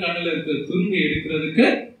சகோதரன் கண்ணில் இருக்கிற துரும்பை எடுக்கிறதுக்கு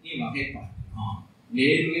நீ வகைப்பார்.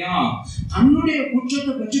 அல்லேலூயா. தன்னுடைய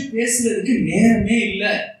குற்றத்தை பற்றி பேசுறதுக்கு நேரமே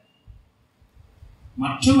இல்லை.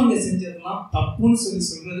 மற்றவங்க செஞ்சதெல்லாம் தப்புன்னு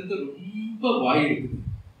சொல்றதுக்கு ரொம்ப வாய் இருக்குது.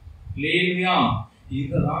 அல்லேலூயா.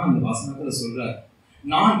 இததான் இந்த வசனத்துல சொல்றாரு.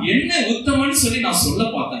 நான் என்ன உத்தமன்னு சொல்லி நான் சொல்ல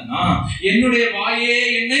பார்த்தேன்னா என்னுடைய வாயே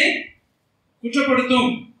என்னை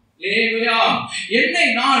குற்றப்படுத்தும். அல்லேலூயா. என்னை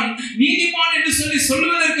நான் நீதிமான் என்று சொல்லி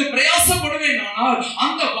சொல்வதற்கு பிரயாசப்படுவேன், ஆனால்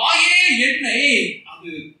அந்த வாயே என்னை அது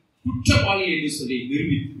குற்றவாளி என்று சொல்லி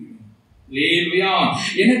நிரூபித்து. அல்லேலூயா.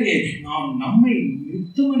 எனவே நாம் நம்மை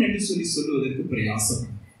உத்தமன் என்று சொல்லி சொல்வதற்கு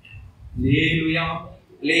பிரயாசப்பட வேண்டும். அல்லேலூயா.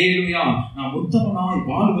 அல்லேலூயா. நாம் உத்தமனாய்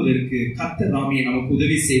வாழ்வதற்கு கர்த்தர் தாமே நமக்கு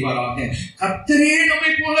உதவி செய்வாராக. கர்த்தரே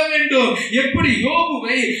நம்மை புகழ வேண்டும். எப்படி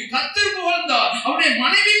யோபுவை கர்த்தர் புகழ்ந்தார், அவருடைய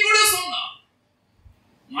மனைவி கூட சொன்னார்,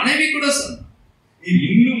 நீ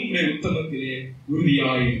இன்னும் உங்களுடைய உத்தமத்திலே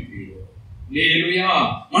உறுதியாய் இருக்கிறீரோ. அல்லேலூயா.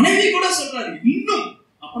 மனைவி கூட சொல்றாரு இன்னும்.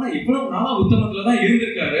 அப்பனா இவ்வளவு நாளா உத்தமத்துலதான்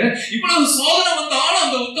இருந்திருக்காரு, இவ்வளவு சோதனை வந்தாலும்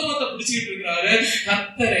அந்த உத்தமத்தை பிடிச்சுக்கிட்டு இருக்கிறாரு.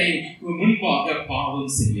 கர்த்தரை முன்பாக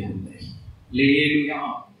பாவம் செய்யவில்லை. அல்லேலூயா.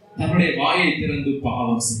 தன்னுடைய வாயை திறந்து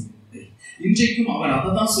பாவம் செய்யவில்லை. இன்றைக்கும் அவர் அதை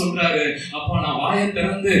தான் சொல்றாரு. அப்பா நான் வாயை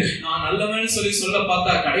திறந்து நான் நல்லவன்னு சொல்ல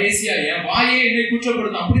பார்த்தா கடைசியா என் வாயே என்னை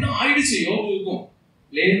குற்றப்படுத்தும். அப்படிதான் ஆயிடுச்சு யோபுவுக்கும்.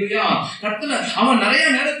 அல்லேலூயா. கர்த்தர் அவன் நிறைய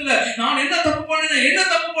நேரத்துல நான் என்ன தப்பு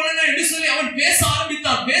பண்ணேன் என்று சொல்லி அவன் பேச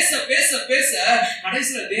ஆரம்பித்தான். பேச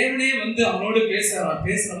கடைசியில தேவனே அவனோடு பேசுற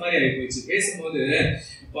மாதிரி ஆகி போயிடுச்சு. பேசும்போது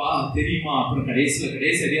தெரியுமா, அப்புறம் கடைசி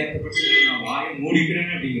அறியாதப்பட்டு நான் வாயை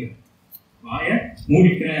மூடிக்கிறேன் அப்படிங்கிறேன். வாயை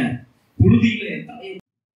மூடிக்கிறேன், புழுதியில என் தலையை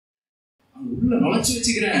உள்ள நுழைச்சு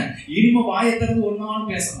வச்சுக்கிறேன், இனிமே வாயை திறந்து ஒரு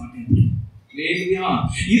நாளும் பேச மாட்டேன்.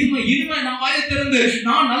 இனிமே நான் வாயை திறந்து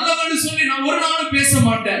நான் நல்லவன் சொல்லி நான் ஒரு நாளும் பேச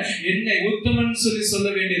மாட்டேன். என்னை உத்தமன் சொல்லி சொல்ல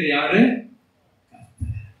வேண்டியது யாரு?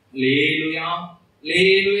 அல்லேலூயா.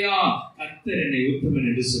 அல்லேலூயா. கர்த்தர் என்னை உத்தமன்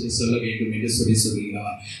என்று சொல்ல வேண்டும் என்று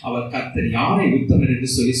சொல்லுகிறார். அவர் கர்த்தர் யாரை உத்தமன் என்று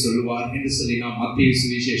சொல்லுவார் என்று சொல்லி நாம் மத்தேயு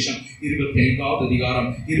சுவிசேஷம் 25வது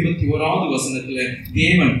அதிகாரம் 21வது வசனத்துல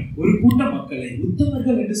தேவன் ஒரு கூட்ட மக்களை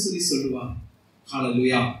உத்தமர்கள் என்று சொல்லுவார்.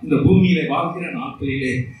 ஹல்லேலூயா. இந்த பூமியில வாழ்கிற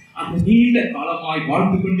நாட்களிலே, அந்த நீண்ட காலமாய்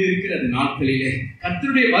வாழ்ந்து கொண்டு இருக்கிற நாட்களிலே,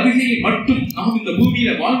 கர்த்தருடைய வருகையை மட்டும் நாம் இந்த பூமியில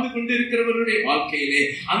வாழ்ந்து கொண்டு இருக்கிறவர்களுடைய வாழ்க்கையிலே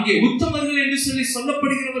அங்கே உத்தமர்கள் என்று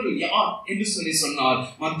சொல்லப்படுகிறவர்கள் யார் என்று சொன்னார்.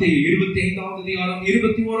 மத்தேயு 25வது அதிகாரம்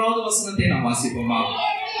 21வது வசனத்தை நாம் வாசிப்போமா?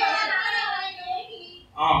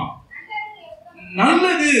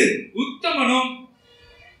 நல்லது உத்தமனும்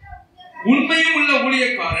உண்மையும் உள்ள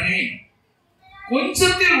ஊழியக்காரனே,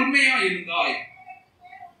 கொஞ்சத்தில் உண்மையா இருந்தாய்,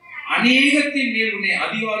 அநேகத்தின் மேல் உன்னை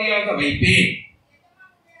அதிகாரியாக வைப்பேன்,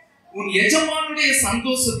 உன் எஜமானுடைய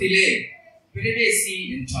சந்தோஷத்திலே பிரவேசி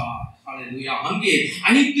என்றார். ஹல்லேலூயா. அங்கே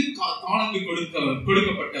 5 தாலந்து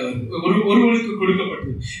கொடுக்கப்பட்டவர், ஒருவனுக்கு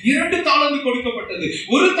கொடுக்கப்பட்டது, 2 தாலந்து கொடுக்கப்பட்டது,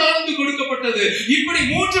 1 தாலந்து கொடுக்கப்பட்டது. இப்படி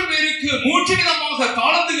 3 பேருக்கு 3 விதமாக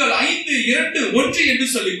தாலந்துகள் 5, 2, 1 என்று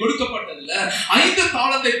சொல்லி கொடுக்கப்பட்டதுல 5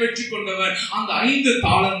 தாலந்தை பெற்றுக் கொண்டவர் அந்த 5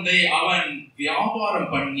 தாலந்தை அவன்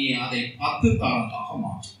வியாபாரம் பண்ணி அதை 10 தாலந்தாக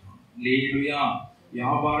மாற்றினான். ஹல்லேலூயா.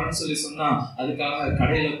 வியாபாரம் சொல்லி சொன்னா அதுக்காக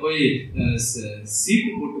கடையில போய்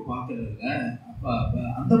சீட்டு போட்டு பார்க்கறதுல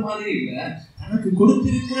அந்த மாதிரி இல்ல, தனக்கு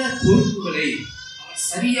கொடுத்திருக்கிற பொறுப்புகளை அவன்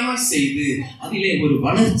சரியா செய்து அதிலே ஒரு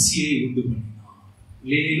வளர்ச்சியை உண்டு பண்ணினான்.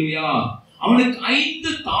 ஹல்லேலூயா. அவனுக்கு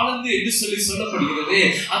 5 தாலந்து என்று சொல்லி சொல்லப்படுகிறது.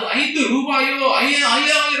 அது 5 ரூபாயோ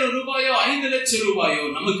 5000 ரூபாயோ 5 லட்சம் ரூபாயோ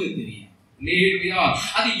நமக்கு தெரியும். ஹல்லேலூயா.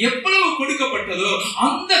 அது எவ்வளவு கொடுக்கப்பட்டதோ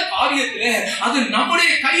அந்த காரியத்துல அது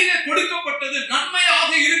நம்முடைய கையில கொடுக்கப்பட்டது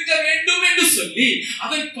நன்மையாக இருக்க வேண்டும் என்று சொல்லி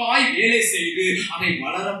அதற்காய் வேலை செய்து அதை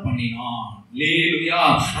வளர பண்ணினான். ஹல்லேலூயா.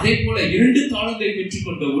 அதே போல 2 தாலந்தை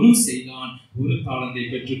பெற்றுக்கொண்ட ஒரு செய்தான், 1 தாலந்தை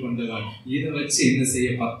பெற்றுக்கொண்டவன் இதை வச்சு என்ன செய்ய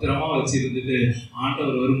பத்திரமா வச்சு இருந்துட்டு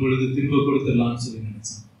ஆண்டவர் வரும் பொழுது திரும்ப கொடுத்துடலாம்னு சொல்லி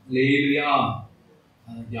நினைச்சான். ஹல்லேலூயா.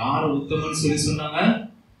 யார உத்தமன் சொல்லி சொன்னாங்க?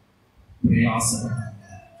 பிரயாசப்பட்டாங்க.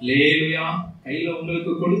 ஹல்லேலூயா. கையில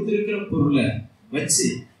உங்களுக்கு கொடுத்திருக்கிற பொருளை வச்சு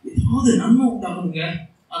ஏதாவது நன்மை உண்டாகுங்க,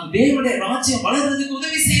 அந்த தேவனுடைய ராஜ்யம் வளர்றதுக்கு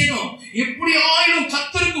உதவி செய்யணும். எப்படி ஆயினும்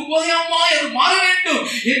கர்த்தருக்கு போயாமாய் அது மாற வேண்டும்.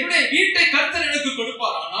 என்னுடைய வீட்டை கர்த்தர் எனக்கு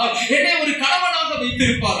கொடுப்பாரானால், என்னை ஒரு கணவனாக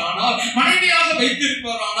வைத்திருப்பாரானால், மனைவியாக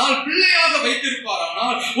வைத்திருப்பாரானால், பிள்ளையாக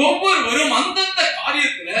வைத்திருப்பாரானால், ஒவ்வொருவரும் அந்தந்த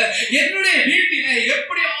காரியத்துல என்னுடைய வீட்டினை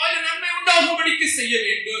எப்படி ஆயிரம் நன்மை உண்டாகும்படிக்கு செய்ய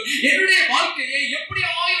வேண்டும், என்னுடைய வாழ்க்கையை எப்படி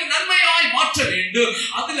ஆயிரம் நன்மையாய் மாற்ற வேண்டும்,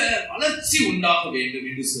 அதுல வளர்ச்சி உண்டாக வேண்டும்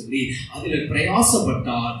என்று சொல்லி அதுல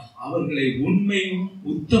பிரயாசப்பட்டார். அவர்களை உண்மையும்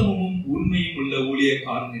உத்தமமும் உண்மையும் உள்ள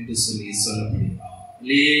ஊழியக்காரன் என்று சொல்லி சொல்லப்படுகிறார்.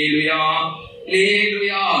 ஹல்லேலூயா.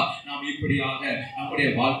 ஹல்லேலூயா. நாம் இப்படியாக நம்முடைய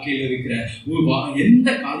வாழ்க்கையில் இருக்கிற எந்த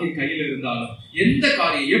காரியம் கையில் இருந்தாலும், எந்த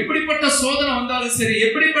காரியம் எப்படிப்பட்ட சோதனை வந்தாலும் சரி,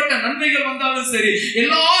 எப்படிப்பட்ட நன்மைகள் வந்தாலும் சரி,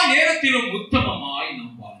 எல்லா நேரத்திலும் உத்தமமாய்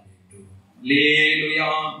நாம் வாழ வேண்டும்.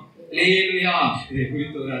 ஹல்லேலூயா. ஹல்லேலூயா. இதை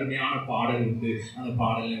குறித்து ஒரு அருமையான பாடல் உண்டு. அந்த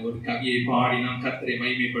பாடல்ல ஒரு கவியை பாடி நாம் கர்த்தரை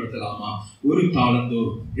மகிமைப்படுத்தலாமா? 1 தாலந்தோ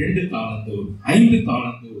 2 தாலந்தோ 5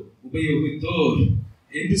 தாலந்தோ உபயோகித்தோர்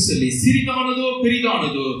என்று சொல்லி சிறிதானதோ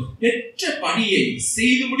பெரிதானதோ பெற்ற பணியை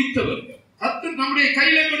செய்து முடித்தவர்கள். கர்த்தர் நம்முடைய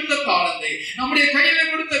கையில கொடுத்த தாளந்தை, நம்முடைய கையில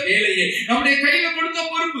கொடுத்த வேலையை, நம்முடைய கையில கொடுத்த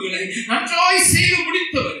பொறுப்புகளை நன்றாய் செய்து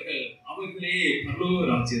முடித்தவர்கள் அவர்களே பரலோக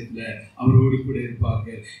ராஜ்யத்துல அவரோடு கூட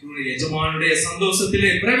இருப்பார்கள். இவருடைய எஜமானுடைய சந்தோஷத்திலே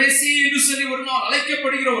பிரவேசி என்று சொல்லி ஒரு நாள்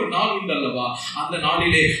அழைக்கப்படுகிற ஒரு நாள் உண்டு அல்லவா? அந்த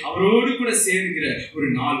நாளிலே அவரோடு கூட சேர்கிற ஒரு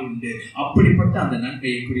நாள் உண்டு. அப்படிப்பட்ட அந்த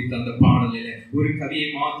நன்மையை குறித்து அந்த பாடலில ஒரு கவியை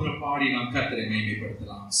மாத்திரம் பாடி நாம் கர்த்தரை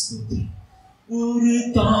மகிமைப்படுத்தலாம். 1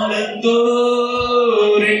 தாலந்தோ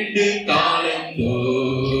 2 தாலந்தோ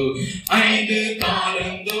 5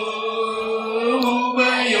 தாலந்தோ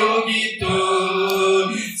உபயோகித்தோ,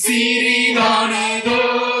 சிறிதானதோ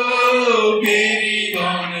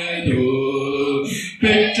பெரிதானதோ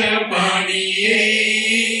பெற்ற பணியை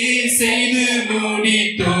செய்து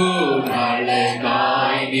முடித்தோ,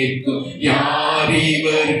 அழகாய் நிற்கும் யார்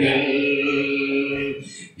இவர்கள்,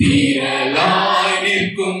 திரளாய்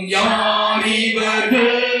நிற்கும் யார்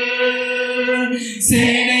இவர்கள்,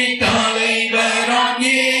 சேனை தலைவராம்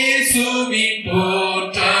இயேசுவின்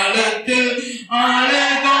போற்றலத்தில்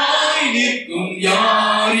அழகாய் நிற்கும்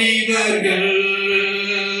யார் இவர்கள்,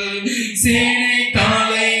 சேனை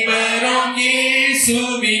தலைவராம்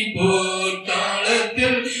இயேசுவின்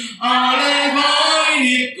போற்றலத்தில் அழகாய்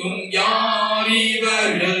நிற்கும் யார்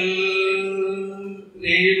இவர்கள்.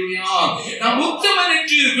 நாம் உத்தமன்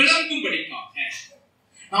என்று விளங்கும்படிக்காக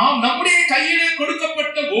நாம் நம்முடைய கையிலே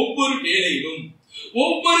கொடுக்கப்பட்ட ஒவ்வொரு வேலையிலும்,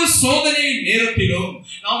 ஒவ்வொரு சோதனை நேரத்திலும்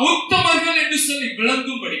நாம் உத்தமர்கள் என்று சொல்லி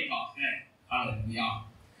விளங்கும்படிக்காக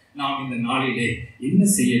நாம் இந்த நாளிலே என்ன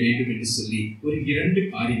செய்ய வேண்டும் என்று சொல்லி ஒரு 2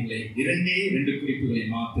 காரியங்களை, 2 குறிப்புகளை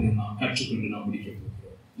மாத்திரம் நாம் கற்றுக்கொண்டு நாம் முடிக்க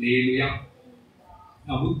போகிறோம். ஹல்லேலூயா.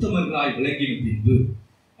 நாம் உத்தமர்களாய் விளங்கின பின்பு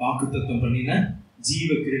வாக்குத்தத்தம் பண்ணின ஜீவ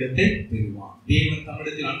கிரீடத்தை பெறுவான். தேவன்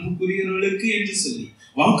தம்மிடத்தில் அன்புக்குரியவர்களுக்கு என்று சொல்லி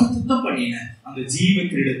வாக்குத்தத்தம் பண்ணின அந்த ஜீவ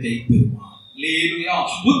கிரீடத்தை பெறுவான். ஹல்லேலூயா.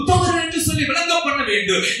 உத்தமர் என்று சொல்லி விளங்க பண்ண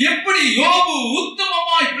வேண்டும். எப்படி யோபு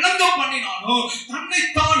உத்தமமாய் விளங்க பண்ணினானோ,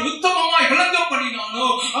 தன்னைத்தான் உத்தமமாய் விளங்க பண்ணினானோ,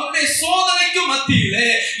 அவனுடைய சோதனைக்கு மத்தியிலே,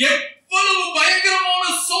 எவ்வளவு பயங்கரமான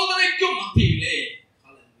சோதனைக்கு மத்தியிலே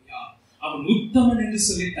அவன் உத்தமன் என்று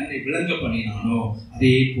சொல்லி தன்னை விளங்க பண்ணினானோ,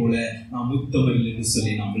 அதே போல நாம் உத்தமர்கள் என்று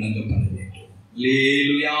சொல்லி நாம் விளங்க பண்ண வேண்டும்.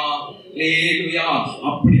 ஹல்லேலூயா. ஹல்லேலூயா.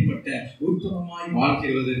 அப்படிப்பட்ட அப்படிப்பட்ட உத்தமமாய்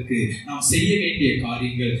வாழ்கிறதற்கு நாம் செய்ய வேண்டிய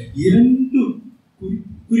காரியங்கள் 2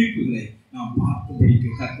 குறிப்புகளை நாம் பார்க்கும்படிக்கு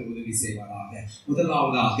கர்த்தர் உதவி செய்வாராக.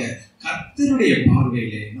 முதலாவதாக, கர்த்தருடைய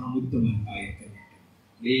பார்வையிலே நாம் உத்தமர்களாக இருக்க வேண்டும்.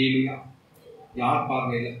 அல்லேலூயா. யார்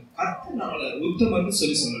பார்வையில? கர்த்தர் நம்மளை உத்தமர்னு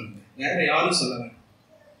சொல்லணும், வேற யாரும் சொல்ல வேண்டாம்.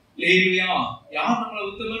 அல்லேலூயா. யார் நம்மளை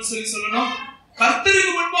உத்தமர்னு சொல்லணும்?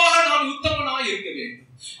 கர்த்தருக்கு முன்பாக நான் உத்தமனாய் இருக்க வேண்டும்.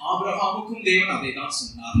 ஆபிரகாமுக்கும் தேவன் அதை தான்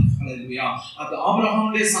சொன்னார். அல்லேலூயா. அது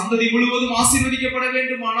ஆபிரகாமுடைய சந்ததி முழுவதும் ஆசீர்வதிக்கப்பட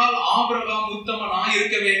வேண்டுமானால் ஆபிரகாம் உத்தமனாய்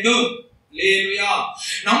இருக்க வேண்டும். அல்லேலூயா.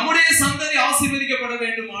 நம்முடைய சந்ததி ஆசீர்வதிக்கப்பட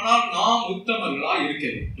வேண்டுமானால் நாம் உத்தமர்களாய் இருக்க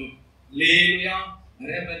வேண்டும். அல்லேலூயா.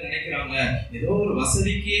 நிறைய பேர் நினைக்கிறாங்க, ஏதோ ஒரு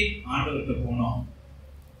வசதிக்கு ஆண்டவர்கிட்ட போனோம்,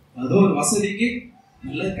 ஏதோ ஒரு வசதிக்கு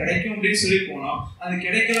நல்லா கிடைக்கும் அப்படின்னு சொல்லி போனோம், அது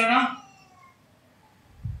கிடைக்கலனா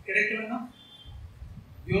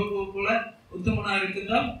யோபு போல உத்தமனா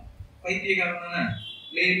இருக்குதா பைத்தியக்காரன் தானே.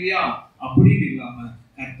 அல்லேலூயா. அப்படின்னு இல்லாம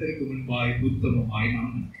கர்த்தருக்கு முன்பாய் உத்தமமாய்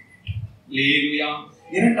நாம் நடக்க வேண்டும். அல்லேலூயா.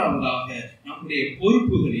 இரண்டாவதாக, நம்முடைய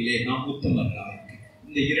பொறுப்புகளிலே நாம் உத்தமர்களாக இருக்க.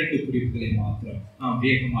 இந்த 2 குறிப்புகளை மாத்திரம் நாம்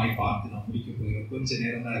வேகமாய் பார்த்து நாம் முடிக்க போகிறோம். கொஞ்ச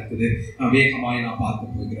நேரம் தான் இருக்குது, நாம் வேகமாய் நாம்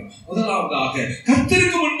பார்க்க போகிறோம். முதலாவதாக,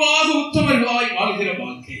 கர்த்தருக்கு முன்பாக உத்தமர்களாய் வாழ்கிற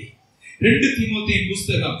வாழ்க்கை. 2 தீமோத்தேயு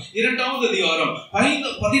புத்தகம் 2வது அதிகாரம்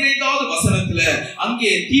 15வது வசனத்துல அங்கே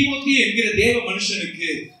தீமோத்தேயு என்கிற தேவ மனுஷனுக்கு,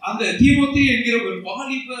 அந்த தீமோத்தேயு என்கிற ஒரு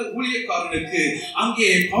வாலிப ஊழியக்காரனுக்கு அங்கே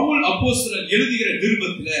பவுல் அப்போஸ்தலன் எழுதுகிற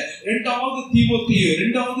நிருபத்துல 2வது தீமோத்தேயு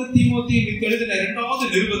எழுதின 2வது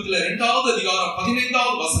நிருபத்துல 2வது அதிகாரம்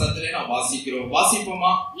 15வது வசனத்துல நாம் வாசிக்கிறோம்.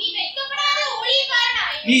 வாசிப்போமா?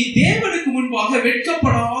 நீ தேவனுக்கு முன்பாக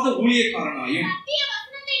வெட்கப்படாத ஊழியக்காரனாயும்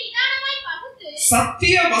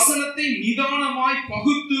சத்திய வசனத்தை நிதானமாய்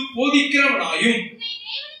பகுத்து போதிக்கிறவனாயும்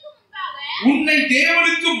உன்னை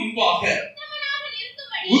தேவனுக்கு முன்பாக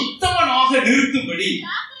உத்தமனாக நிறுத்தும்படி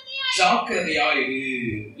ஜாக்கிரதையாயிரு.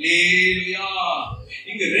 அல்லேலூயா.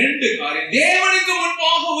 இங்க 2 காரியம். தேவனுக்கு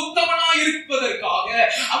முன்பாக உத்தமனாய் இருப்பதற்காக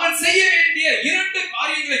அவன் செய்ய வேண்டிய 2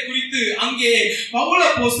 காரியங்களை குறித்து அங்கே பவுல்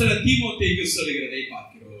அப்போஸ்தலன் தீமோத்தேயுக்கு சொல்லுகிறதை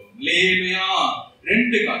பார்க்கிறோம். அல்லேலூயா.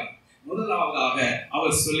 2 காரியம். முதலாவதாக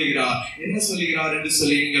அவர் சொல்லுகிறார், என்ன சொல்லுகிறார் என்று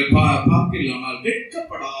சொல்லி நீங்கள் பார்க்கலாம்,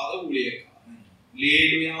 வெட்கப்படாத ஊழியக்காரன்.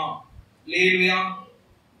 அல்லேலூயா. அல்லேலூயா.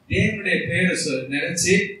 தேவனுடைய பெயரை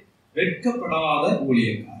நினைச்சு வெட்கப்படாத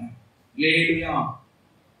ஊழியக்காரன். அல்லேலூயா.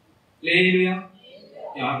 அல்லேலூயா.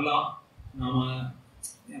 யாரெல்லாம்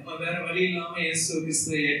நம்ம வேற வழி இல்லாம இயேசு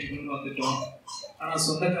கிறிஸ்துவை ஏற்றுக்கொண்டு வந்துட்டோம், ஆனா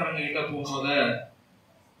சொந்தக்காரங்க கிட்ட போகும்போது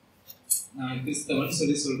நான் கிறிஸ்தவன்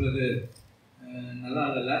சொல்லி சொல்றது நல்லா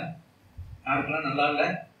இல்ல. யாருக்கெல்லாம் நல்லா இல்ல?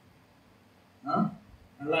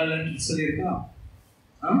 நல்லா இல்லைன்னு சொல்லியிருக்கா?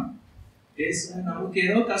 நமக்கு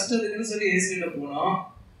ஏதோ கஷ்டம் இருக்குன்னு சொல்லி ஏசுகிட்ட போனோம்,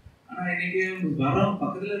 ஆனா இன்னைக்கு வரோம்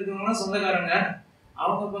பக்கத்துல இருக்கிறவங்களாம் சொந்தக்காரங்க,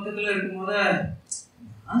 அவங்க பக்கத்துல இருக்கும் போது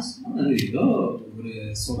ஏதோ ஒரு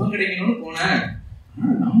சுகம் கிடைக்கணும்னு போனேன்,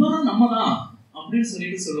 நம்ம தான் அப்படின்னு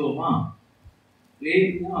சொல்லிட்டு சொல்லுவோமா?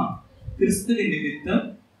 கிறிஸ்துவின் நிமித்தம்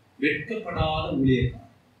வெட்கப்படாத ஊழியக்காரன்.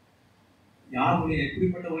 யார் ஊழியர்?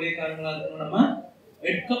 எப்படிப்பட்ட ஊழியக்காரங்களா இருக்கணும்? நம்ம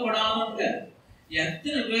வெட்கப்படாம.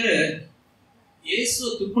 எத்தனை பேரு இயேசு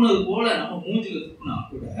துப்புனது போல நம்ம மூஞ்சில துப்புனா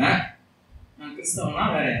கூட நான் கிறிஸ்தவனா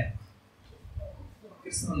வேற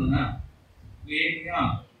கிறிஸ்தவன் தானே?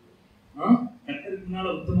 கர்த்தருக்கு முன்னால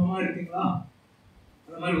உத்தமமா இருக்கீங்களா?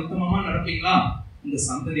 அந்த மாதிரி உத்தமமா நடப்பீங்களா? இந்த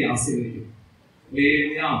சந்ததி ஆசீர்வதிக்கும்.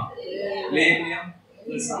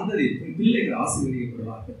 சந்ததி பிள்ளைகள்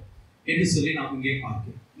ஆசீர்வதிக்கப்படுவார்கள் என்று சொல்லி நாம் இங்கே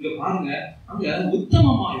பார்க்கிறோம். இங்க பாருங்க, அங்க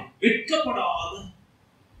உத்தமமாய் வெட்கப்படாத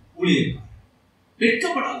ஊழியக்காரர்.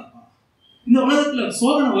 வெட்கப்படாதப்பா. இந்த உலகத்துல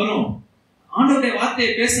சோதனை வரும். ஆண்டவருடைய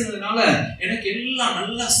வார்த்தையை பேசுனதுனால எனக்கு எல்லாம்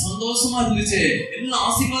நல்லா சந்தோஷமா இருந்துச்சு, எல்லாம்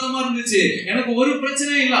ஆசீர்வாதமா இருந்துச்சு, எனக்கு ஒரு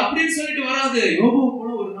பிரச்சனையும் இல்லை அப்படின்னு சொல்லிட்டு வராது. யோபு போல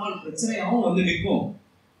ஒரு நாள் பிரச்சனையாவும் வந்து நிற்கும்.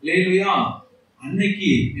 அல்லேலூயா.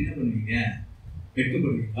 அன்னைக்கு என்ன பண்ணுவீங்க?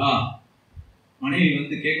 வெட்கப்படுவீங்களா? மனைவி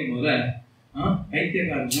வந்து கேட்கும் போத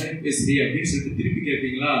பைத்தியக்காரன் மாதிரி பேசுறீ அப்படின்னு சொல்லிட்டு திருப்பி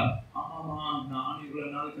கேட்பீங்களா? ஆமாமா, நான்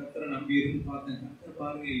இவ்வளவு நாள் கர்த்தரை நம்பி இருந்து பார்த்தேன், கர்த்தரை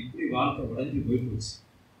பாருங்க இப்படி வாழ்க்கை உடைஞ்சு போய் போச்சு,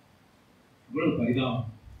 இவ்வளவு பரிதாபம்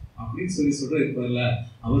அப்படின்னு சொல்லி சொல்றதுல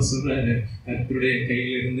அவர் சொல்றாரு, கர்த்தருடைய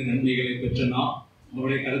கையிலிருந்து நன்மைகளை பெற்ற நாம்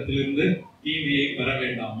அவருடைய கருத்திலிருந்து தீமையை பெற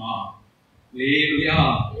வேண்டாமா? அல்லேலூயா.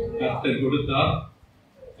 கர்த்தர் கொடுத்தார்,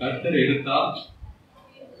 கர்த்தர் எடுத்தார்.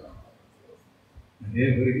 நிறைய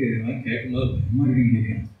பேருக்கு இதெல்லாம் கேட்கும்போது பயமா இருக்குன்னு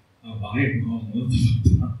நினைக்கிறேன்.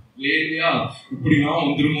 இப்படிலாம்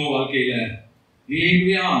வந்துருமோ வாழ்க்கையில?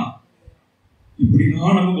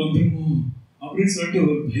 இப்படிலாம் நமக்கு வந்துருமோ அப்படின்னு சொல்லிட்டு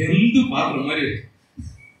ஒரு பயந்து பாக்குற மாதிரி இருக்கு.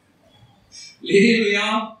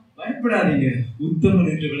 பயப்படாதீங்க.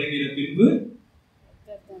 உத்தமன் என்று விளங்கின பின்பு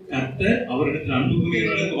கர்த்தர் அவரிடத்தில் அன்பு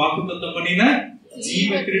கூறியவர்களுக்கு வாக்குத்தத்தம் பண்ணின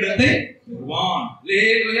ஜீவ கிரீடத்தை பெறுவான்.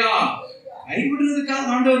 அல்லேலூயா.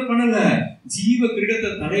 கைவிடுறதுக்காக ஆண்டவர் பண்ணல, ஜீவ கிரீடத்தை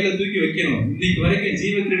தலையில தூக்கி வைக்கணும். இன்னைக்கு வரைக்கும்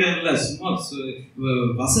ஜீவ கிரீடம் இல்ல, சும்மா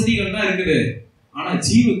வசதிகள் தான் இருக்குது, ஆனா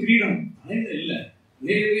ஜீவ கிரீடம் தலையில இல்ல.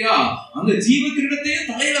 அல்லேலூயா. அந்த ஜீவ கிரீடத்தையும்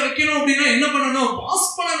தலையில வைக்கணும் அப்படின்னா என்ன பண்ணணும்?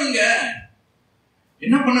 பாஸ் பண்ணணுங்க.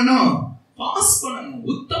 என்ன பண்ணணும்? பாஸ் பண்ணணும்.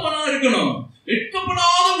 உத்தமனா இருக்கணும்,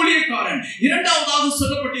 வெட்கப்படாத ஊழியக்காரன். இரண்டாவதாக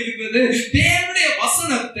சொல்லப்பட்டு இருக்கிறது, தேவனுடைய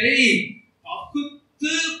வசனத்தை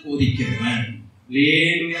பகுத்து போதிக்கிறவன்.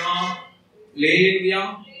 அல்லேலூயா. அல்லேலூயா.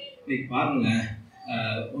 இன்னைக்கு பாருங்க,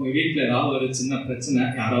 உங்க வீட்டுல ஏதாவது ஒரு சின்ன பிரச்சனை,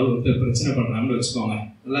 யாராவது ஒருத்தர் பிரச்சனை பண்றாங்கன்னு வச்சுக்கோங்க,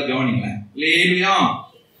 நல்லா கவனிங்களேன். அல்லேலூயா.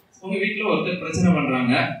 உங்க வீட்டுல ஒருத்தர் பிரச்சனை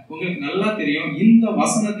பண்றாங்க, உங்களுக்கு நல்லா தெரியும் இந்த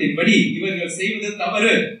வசனத்தின்படி இவர்கள் செய்வது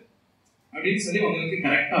தவறு அப்படின்னு சொல்லி உங்களுக்கு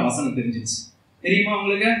கரெக்டா வசனம் தெரிஞ்சிச்சு. தெரியுமா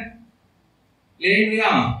உங்களுக்கு?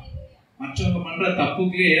 அல்லேலூயா. மற்றவங்க பண்ற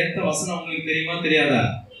தப்புக்கு ஏத்த வசனம் உங்களுக்கு தெரியுமா தெரியாதா?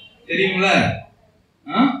 தெரியும்ல?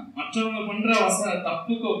 மற்றவங்க பண்ற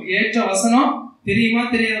தப்புக்கு ஏற்ற வசனம் தெரியுமா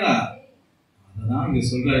தெரியாதா? அததான் இங்க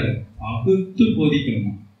சொல்றாரு, பகுத்து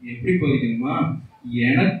போதிக்கணுமா. எப்படி போதிக்கணுமா?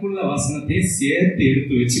 எனக்குள்ள வசனத்தை சேர்த்து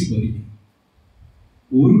எடுத்து வச்சு போதிக்கணும்.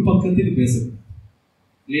 ஒரு பக்கத்துக்கு பேசக்கூடாது.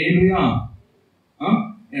 அல்லேலூயா.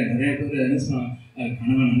 நிறைய பேர் என்ன சொன்னாங்க,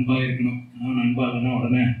 கணவன் அன்பா இருக்கணும், கணவன் அன்பா இல்லைன்னா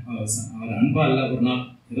உடனே அவர் அன்பா இல்லை. ஒரு நாள்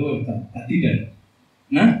ஏதோ ஒரு கத்திட்டாரு,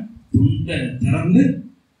 துண்டை திறந்து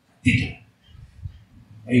கத்திட்டார்.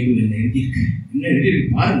 பைபிள் என்ன எழுதியிருக்கு, என்ன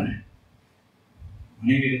எழுதியிருக்கு பாருங்க.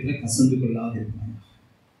 மனைவி இடத்துல கசந்து கொள்ளாது இருப்பாங்க,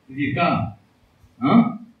 எழுதியிருக்கா?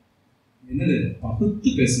 என்னது? பகுத்து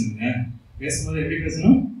பேசணுங்க. பேசும்போது எப்படி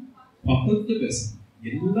பேசணும்? பகுத்து பேசணும்.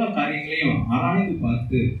 எல்லா காரியங்களையும் ஆராய்ந்து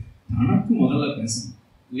பார்த்து தனக்கு முதல்ல பேசணும்.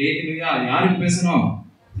 அல்லேலூயா. யாருக்கு பேசணும்?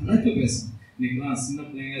 தனக்கு பேசணும். இன்னைக்கெல்லாம் சின்ன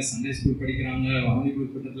பிள்ளைங்க சண்டே ஸ்கூல் படிக்கிறாங்க, வாலிப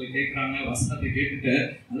கூட்டத்தில் கேட்குறாங்க, வசனத்தை கேட்டுட்டு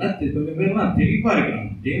நல்லா கொஞ்சம் பேர்லாம் தெளிவாக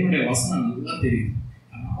இருக்கிறாங்க. தேவனுடைய வசனம் நல்லா தெரியுது.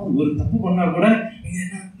 அதாவது ஒரு தப்பு பண்ணா கூட நீங்க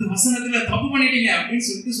இந்த வசனத்துல தப்பு பண்ணிட்டீங்க அப்படின்னு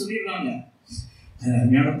சொல்லிட்டு சொல்லிடுறாங்க.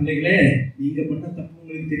 அருமையான பிள்ளைகளே, நீங்க பண்ண தப்பு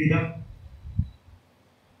உங்களுக்கு தெரியுதா?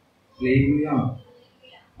 அல்லேலூயா.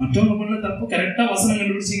 மற்றவங்க பண்ண தப்பு கரெக்டா வசனம்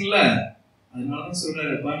கண்டுபிடிச்சிங்கல்ல, அதனாலதான்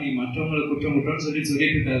சொல்றாருப்பா, நீ மற்றவங்களை குற்றம் குற்றம்னு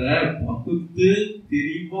சொல்லிட்டு இருக்காத, பகுத்து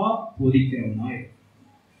தெளிவா போதிக்கிறவனா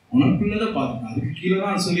உனக்குள்ளத பாருங்க. அதுக்கு கீழே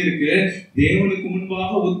தான் சொல்லியிருக்கு, தேவனுக்கு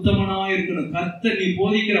முன்பாக உத்தமனா இருக்கணும். கர்த்தர் நீ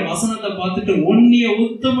போதிக்கிற வசனத்தை பார்த்துட்டு ஒன்னிய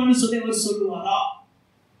உத்தமன்னு சொல்லி அவர் சொல்லுவாரா?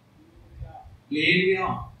 அல்லேலூயா.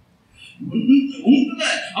 உங்களை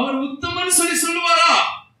அவர் உத்தமன்னு சொல்லி சொல்லுவாரா?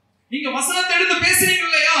 நீங்க வசனத்தை எடுத்து பேசுறீங்க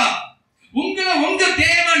இல்லையா, உங்களை உங்க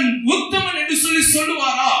தேவன் உத்தமன் என்று சொல்லி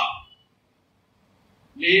சொல்லுவாரா?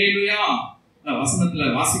 அல்லேலூயா. வசனத்துல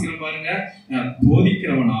வாசிக்கிற பாருங்க,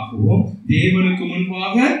 போதிக்கிறவனாகவும் தேவனுக்கு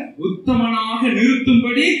முன்பாக உத்தமனாக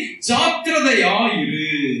நிறுத்தும்படி ஜாக்கிரதையாயிரு.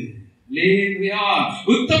 அல்லேலூயா.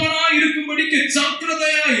 உத்தமனா இருக்கும்படிக்கு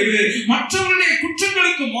ஜாக்கிரதையாயிரு. மற்றவர்களுடைய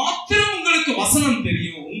குற்றங்களுக்கு மாத்திரம் உங்களுக்கு வசனம்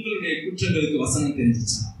தெரியும், உங்களுடைய குற்றங்களுக்கு வசனம்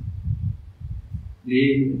தெரிஞ்சுச்சா?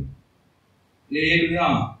 அல்லேலூயா.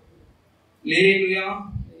 அல்லேலூயா.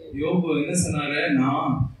 யோபு என்ன சொன்னாரு?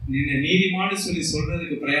 நான் நின்ன நீதிமான்னு சொல்லி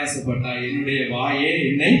சொல்றதுக்கு பிரயாசப்பட்டா என்னுடைய வாயே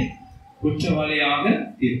என்னை குற்றவாளியாக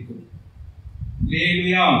தீர்க்கும்.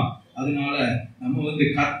 அல்லேலூயா. அதனால நம்ம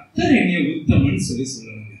கர்த்தர் என்னைய உத்தமன்னு சொல்லி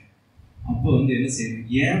சொல்லணுங்க. அப்போ என்ன செய்யணும்?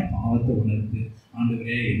 ஏன் பாவத்தை உணர்ந்து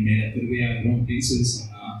ஆண்டவரே என் மேல கிருபையாயிரும் அப்படின்னு சொல்லி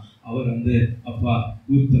சொன்னா அவர் அப்பா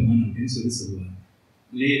உத்தமன் அப்படின்னு சொல்லி சொல்லுவார்.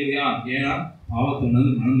 அல்லேலூயா. ஏன்னா பாவத்தை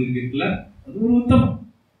உணர்ந்து மனதிற்குள்ள அது ஒரு உத்தமம்.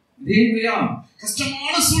 அல்லேலூயா.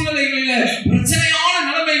 கஷ்டமான சூழ்நிலைகளில, பிரச்சனையான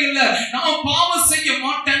நிலைமைகள்ல நான் பாவம் செய்ய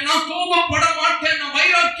மாட்டேன், நான் கோபப்பட மாட்டேன், நான்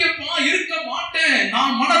வைராக்கியமா இருக்க மாட்டேன்,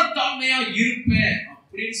 நான் மனத்தாழ்மையா இருப்பேன்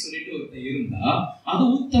அப்படின்னு சொல்லிட்டு ஒருத்தர் இருந்தா அது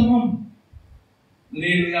உத்தமம்.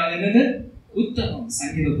 அல்லேலூயா. என்னது? உத்தமம்.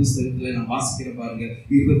 சங்கீத புஸ்தகத்துல நான் வாசிக்கிற பாருங்க,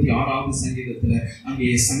 26வது சங்கீதத்துல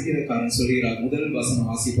அங்கே சங்கீதக்காரன் சொல்கிறார். முதல் வசனம்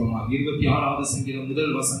வாசிப்போமா? 26வது சங்கீதம்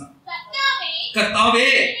முதல் வசனம். கர்த்தாவே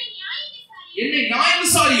என்னை நியாயம்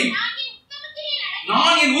விசாரியும்,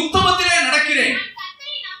 நான் என் உத்தமத்திலே நடக்கிறேன்,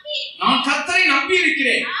 நான் கர்த்தரை நம்பி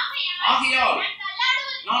இருக்கிறேன், ஆகையால்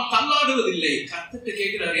நான் தள்ளாடுவதில்லை. கர்த்தர்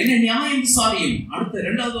கேட்கிறார், என்ன நியாயம் விசாரியும். அடுத்த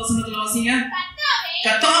 2வது வசனத்துல வாசிங்க.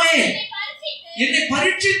 கர்த்தாவே என்னை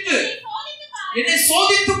பரீட்சித்து என்னை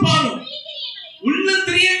சோதித்து பாரும், உள்ள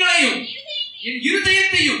திரியங்களையும் என்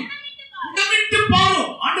இருதயத்தையும் உடமிட்டு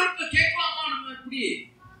பாரும். ஆண்டவர்கிட்ட கேட்கலாமா நம்ம? எப்படி?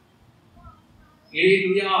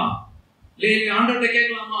 அல்லேலூயா. ஆண்டவர்கிட்ட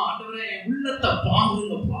கேட்கலாமா? ஆண்டவரே என் உள்ளத்தை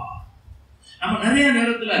பாருங்கப்பா. நம்ம நிறைய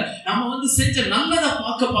நேரத்துல நம்ம செஞ்ச நல்லதை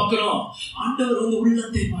பார்க்கிறோம், ஆண்டவர்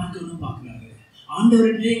உள்ளத்தை பார்க்கணும் பார்க்கிறாரு.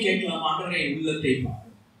 ஆண்டவர்கிட்டே கேட்கலாம், ஆண்டவரே என் உள்ளத்தை பாரு.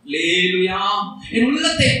 அல்லேலூயா. என்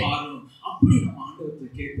உள்ளத்தை பாரு. அப்படி நம்ம ஆண்டவர்கிட்ட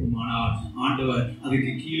கேட்போமானால் ஆண்டவர்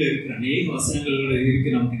அதுக்கு கீழே இருக்கிற அநேக வசனங்கள்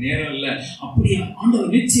இருக்கு, நமக்கு நேரம் இல்லை. அப்படியே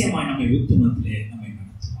ஆண்டவர் நிச்சயமாய் நம்மை உத்தமத்திலே நம்மை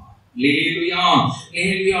நடத்துவார். லேலுயா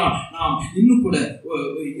லேலுயா. நாம் இன்னும் கூட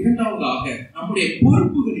இரண்டாவதாக நம்முடைய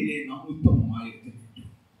பொறுப்புகளிலே நாம் உத்தமமாக இருக்க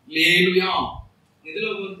வேண்டும். லேலுயா.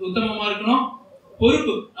 எதுல உத்தமமா இருக்கணும்?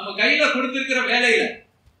 பொறுப்பு. நம்ம கையில கொடுத்திருக்கிற வேலையில.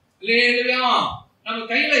 லேலுயா. நம்ம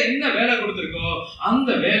கையில என்ன வேலை கொடுத்திருக்கோ அந்த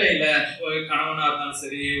வேலையில ஒரு கணவனா இருந்தாலும்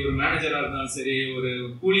சரி, ஒரு மேனேஜரா இருந்தாலும் சரி, ஒரு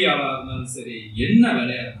கூலியாளா இருந்தாலும் சரி, என்ன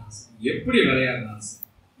வேலையா இருந்தாலும் சரி, எப்படி வேலையா இருந்தாலும் சரி,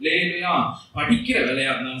 லேலுயா, படிக்கிற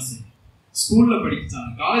வேலையா இருந்தாலும் சரி, ஸ்கூல்ல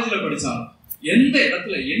படிச்சாலும் காலேஜ்ல படிச்சாலும் எந்த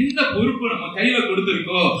இடத்துல எந்த பொறுப்பு நம்ம கையில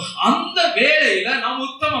கொடுத்திருக்கோ அந்த வேலையில நாம்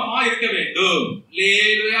உத்தமமா இருக்க வேண்டும்.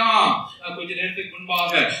 லேலுயா. கொஞ்ச நேரத்துக்கு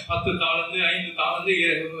முன்பாக 10 தாலந்து 5 தாலந்து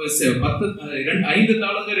 5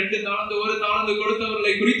 தாலந்து 2 தாலந்து 1 தாலந்து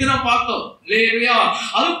கொடுத்தவர்களை குறித்து நாம் பார்த்தோம். லேலுயா.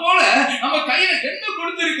 அது போல நம்ம கையில என்ன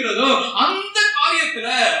கொடுத்திருக்கிறதோ அந்த காரியத்துல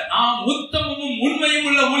நாம் உத்தமமும் உண்மையும்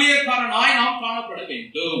உள்ள ஊழியக்காரனாய் நாம் காணப்பட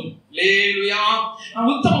வேண்டும். லேலுயா.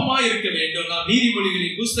 நாம் உத்தமமா இருக்க வேண்டும். நாம்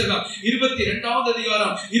நீதிமொழிகளின் புஸ்தகம் 22வது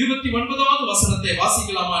அதிகாரம் 29வது வசனத்தை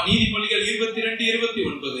வாசிக்கலாமா? நீதிமொழிகள்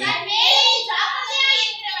 22:29.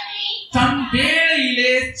 தன்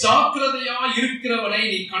வேலையிலே ஜாக்கிரதையா இருக்கிறவனை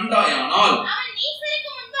நீ கண்டாயானால்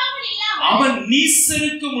அவன்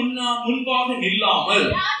நீசருக்கு முன்பாக நில்லாமல்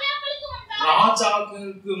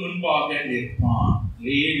ராஜாக்களுக்கு முன்பாக நிற்பான்.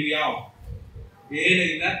 லேலுயா.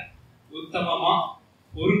 வேலையில உத்தமமா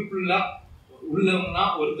பொறுப்புள்ள உள்ளவங்கன்னா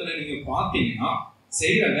ஒருத்தரை நீங்க பாத்தீங்கன்னா,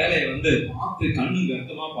 செய்யற வேலையை பார்த்து கண்ணு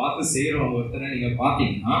கருத்தமா பார்த்து செய்யறவங்க ஒருத்தரை நீங்க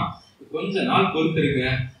பாத்தீங்கன்னா, கொஞ்ச நாள் பொறுத்திருக்க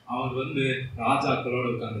அவர் ராஜாக்களோட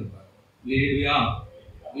உட்கார்ந்துருப்பார். லேலுயா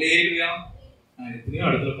லேலுயா. நான் எத்தனையோ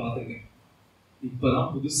இடத்துல பார்த்திருக்கேன்.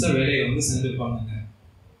 இப்பதான் புதுசா வேலையில சேர்ந்திருப்பாங்க.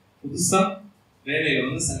 புதுசா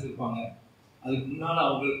வேலையில சேர்ந்திருப்பாங்க. அதுக்கு முன்னால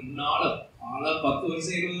அவங்களுக்கு முன்னால 10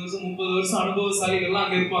 வருஷம் 20 வருஷம் 30 வருஷம் அனுபவசாலிகள்லாம்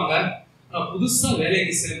அங்க இருப்பாங்க. ஆனா புதுசா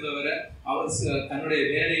வேலைக்கு சேர்ந்தவரை அவர் தன்னுடைய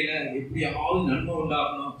வேலையில எப்படியாவது நன்மை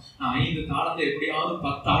உண்டாகணும், நான் 5 தாளத்தை எப்படியாவது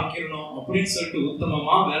 10 ஆக்கிடணும் அப்படின்னு சொல்லிட்டு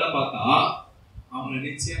உத்தமமா வேலை பார்த்தா அவங்களை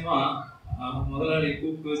நிச்சயமா முதலாளி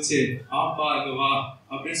கூப்பிட்டு வச்சு ஆப்பா இங்க வா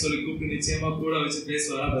அப்படின்னு சொல்லி கூப்பிட்டு நிச்சயமா கூட வச்சு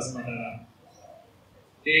பேசுவாரா? பேச மாட்டாரா?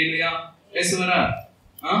 இல்லையா? பேசுவாரா?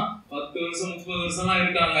 10 வருஷம் 30 வருஷம்லாம்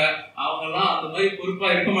இருக்காங்க. அவங்க எல்லாம் அந்த மாதிரி பொறுப்பா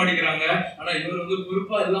இருக்க மாட்டேங்கிறாங்க. ஆனா இவர்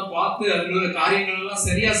பொறுப்பா எல்லாம் பார்த்து அவங்களோட காரியங்கள் எல்லாம்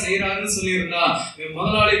சரியா செய்யறாருன்னு சொல்லியிருந்தா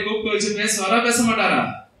முதலாளி கூப்பிட்டு வச்சு பேசுவாரா? பேச மாட்டாரா?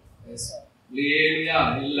 பேசுவார்.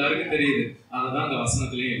 எல்லாருக்கும் தெரியுது. அதுதான் அந்த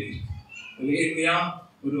வசனத்திலேயே எழுதியிருக்கு.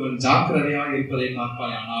 ஒருவன் ஜாக்கிரதையா இருப்பதை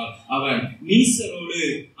பார்ப்பாயானால் அவன் நீசரோடு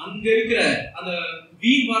அங்க இருக்கிற அந்த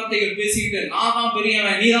வீண் வார்த்தைகள் பேசிக்கிட்டு நான் தான்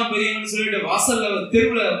பெரியவன் நீ தான் பெரியவன் சொல்லிட்டு வாசல்ல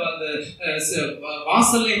தெருவுல அந்த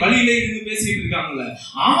வாசல்ல வழியில இருந்து பேசிட்டு இருக்காங்கல்ல,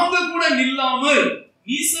 அவங்க கூட நில்லாமல்,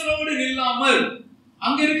 நீசரோடு நில்லாமல்,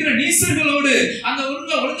 அங்க இருக்கிற நீசர்களோடு அங்க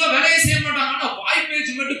ஒழுங்கா வேலையை செய்ய மாட்டாங்கன்னா வாய்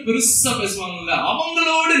பேச்சு மட்டும் பெருசா பேசுவாங்கல்ல,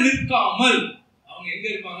 அவங்களோடு நிற்காமல் அவங்க எங்க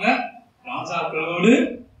இருப்பாங்க? ராஜாக்களோடு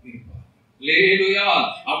இருப்பாங்க. லேலுயா.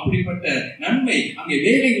 அப்படிப்பட்ட நன்மை அங்கே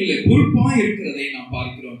வேலைகளில் பொறுப்பா இருக்கிறதை நாம்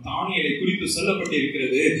பார்க்கிறோம். தானியேலை குறித்து சொல்லப்பட்டு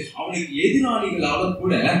இருக்கிறது, அவனுக்கு எதிராளிகளால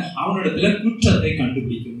கூட அவனிடத்துல குற்றத்தை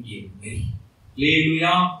கண்டுபிடிக்க முடியவில்லை.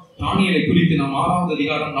 லேலுயா. தானியேலை குறித்து நாம் 6வது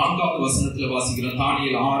அதிகாரம் 4வது வசனத்துல வாசிக்கிறோம்.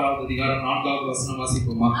 தானியேல் 6வது அதிகாரம் 4வது வசனம்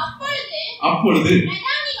வாசிப்போமா? அப்பொழுது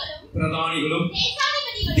பிரதானிகளும்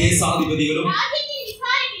தேசாதிபதிகளும்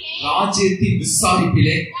ராஜ்யத்தின்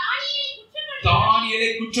விசாரிப்பிலே தானியேலை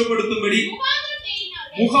குற்றப்படுத்தும்படி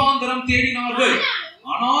முகாந்திரம் தேடினார்கள்.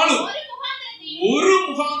 ஆனாலும் ஒரு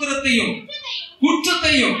முகாந்திரத்தையும்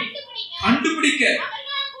குற்றத்தையும் கண்டுபிடிக்க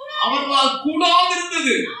அவர்களால்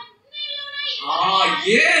கூடாதிருந்தது.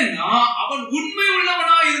 ஏன்னா அவன் உண்மை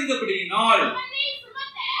உள்ளவனாய் இருந்தபடியினால்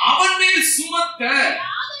அவன் மேல் சுமத்த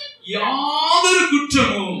யாதொரு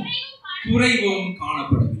குற்றமும் குறைவும்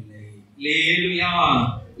காணப்படவில்லை. லேலுயா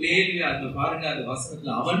லேலுயா. அந்த பாருங்க அந்த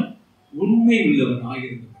வசனத்துல அவன் உண்மை உள்ளவனாக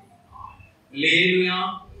இருந்தபடியினால். லேலுயா.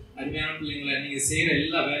 அருமையான பிள்ளைங்களை, நீங்க செய்யற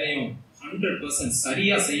எல்லா வேலையும் 100%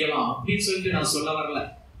 சரியா செய்யலாம் அப்படின்னு சொல்லிட்டு நான் சொல்ல வரல.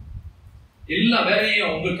 எல்லா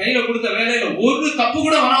வேலையும் உங்க கையில கொடுத்த வேலையில ஒரு தப்பு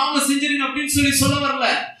கூட வராம செஞ்சிருங்க அப்படின்னு சொல்லி சொல்ல வரல.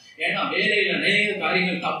 ஏன்னா வேலையில நிறைய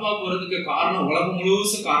காரியங்கள் தப்பா போறதுக்கு காரணம் உலகம்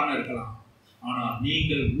முழுவதும் காரணம் இருக்கலாம். ஆனா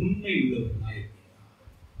நீங்கள் உண்மை உள்ளவர்களா இருக்கீங்களா?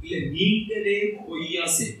 இல்ல நீங்களே பொய்யா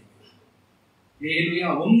செய்வீங்களா?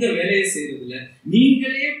 உங்க வேலையை செய்யறதுல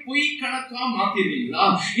நீங்களே பொய் கணக்கா மாத்திடுவீங்களா?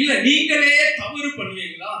 இல்ல நீங்களே தவறு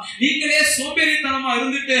பண்ணுவீங்களா? நீங்களே சோம்பேறித்தனமா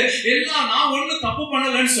இருந்துட்டு எல்லாம் நான் ஒண்ணும் தப்பு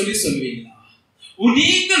பண்ணலன்னு சொல்லுவீங்களா?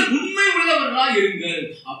 நீங்கள் உண்மை உள்ளவர்களா இருங்கள்.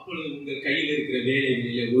 அப்பொழுது உங்கள் கையில் இருக்கிற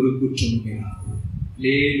வேலைகளில ஒரு குற்றமும் இராது.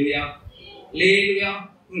 லேலுயா லேலுயா.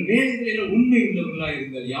 உங்கள் வேலைகளில உண்மை உள்ளவர்களா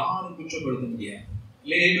இருங்கள். யாரும் குற்றப்படுத்த முடியாது.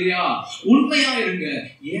 அல்லேலூயா. உண்மையா இருங்க.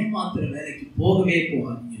 ஏமாத்துற வேலைக்கு போகவே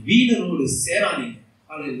போகாதீங்க. வீணரோடு சேராதீங்க.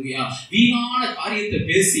 அல்லேலூயா. வீணான காரியத்தை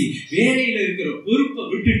பேசி வேலையில இருக்கிற பொறுப்பை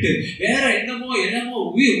விட்டுட்டு வேற என்னமோ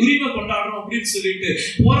உரிமை கொண்டாடுறோம் அப்படின்னு சொல்லிட்டு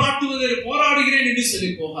போராடுகிறேன் என்று சொல்லி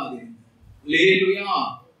போகாதீங்க. அல்லேலூயா.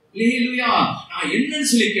 அல்லேலூயா. நான் என்னன்னு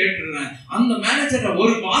சொல்லி கேட்டுறேன், அந்த மேனேஜர்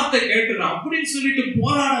ஒரு வார்த்தை கேட்டுறேன் அப்படின்னு சொல்லிட்டு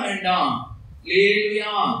போராட வேண்டாம்.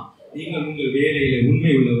 அல்லேலூயா. நீங்கள் உங்கள் வேலையில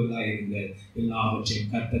உண்மை உள்ளவர்களாக இருங்க.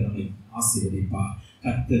 எல்லாவற்றையும் கர்த்தர் நம்மை ஆசீர்வதிப்பார்.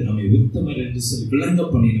 கர்த்தர் நம்மை உத்தமர் என்று சொல்லி விளங்க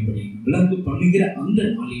பண்ணுகிற அந்த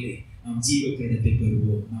நாளிலே நாம் ஜீவ கிரீடத்தை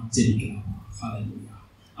பெறுவோம். நாம் ஜெபிக்கலாமா? ஹல்லேலூயா.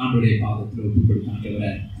 ஆண்டவருடைய பாதத்தில் ஒப்புக்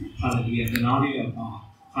கொடுத்தாண்டவரே. ஹல்லேலூயா. அந்த நாளில் அப்பா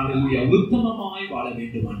ஹல்லேலூயா உத்தமமாய் வாழ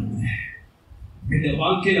வேண்டும் ஆண்டவரே. இந்த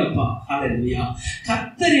வாழ்க்கையில் அப்பா ஹல்லேலூயா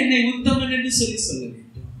கர்த்தர் என்னை உத்தமன் என்று சொல்லி சொல்ல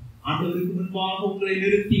வேண்டும். ஆண்டவருக்கு முன்பாக உங்களை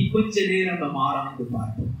நிறுத்தி கொஞ்ச நேரம் நம்ம ஆராய்ந்து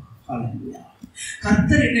பார்ப்போம். ஹல்லேலூயா.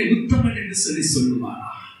 கர்த்தர் என்னை உத்தமன் என்று சொல்லி சொல்லுவாரா?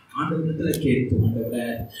 ஆண்டவரிடத்துல கேட்கும், ஆண்டவரே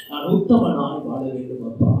நான் உத்தமனாய் வாழ வேண்டும்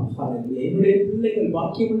அப்பா. ஹல்லேலூயா. என்னுடைய பிள்ளைகள்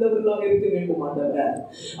பாக்கியம் உள்ளவர்களாக இருக்க வேண்டும் ஆண்டவரே.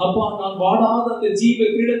 அப்பா நான் வாடாத அந்த ஜீவ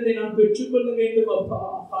கிரீடத்தை நான் பெற்றுக்கொள்ள வேண்டும் அப்பா.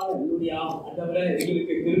 ஹல்லேலூயா. ஆண்டவரே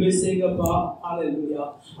எங்களுக்கு கிருபை செய்யுங்கப்பா. ஹல்லேலூயா.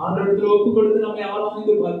 ஆண்டவரிடத்துல ஒப்பு கொடுத்து நம்மை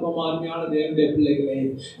ஆராய்ந்து பார்ப்போமா? அருமையான தேவனுடைய பிள்ளைகளே.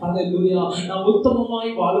 ஹல்லேலூயா. நாம்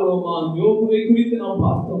உத்தமமாய் வாழுவோமா? யோபுவை குறித்து நாம்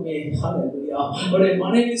பார்த்தோமே. ஹல்லேலூயா. அவருடைய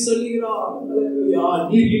மனைவி சொல்லுகிறார், ஹல்லேலூயா,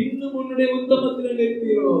 நீர் இன்னும் உன்னுடைய உத்தமத்தில்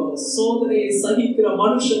நிற்கிறோ. சோதனையை சகிக்கிற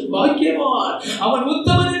மனுஷன் பாக்கியவான், அவன்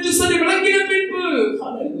உத்தமன் என்று சொல்லி விளங்கின பின்பு.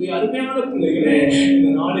 ஹல்லேலூயா. அருமையான பிள்ளைகளே, இந்த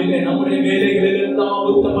நாளிலே நம்முடைய வேலைகளில் எல்லாம்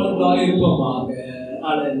உத்தமர்களாக இருப்போமாக.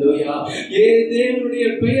 ஹல்லேலூயா. தேவனுடைய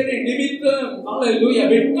பெயரை நிமித்தம் ஹல்லேலூயா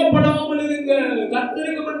வெட்கப்படாமல் இருங்க.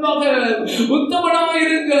 கர்த்தருக்கு முன்பாக உத்தமனாக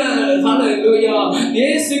இருங்க. ஹல்லேலூயா.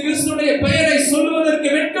 இயேசு கிறிஸ்துவின் பெயரை சொல்வதற்கு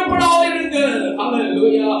வெட்கப்படாமல் இருங்க.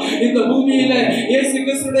 ஹல்லேலூயா. இந்த பூமியில இயேசு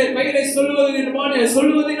கிறிஸ்துவின் பெயரை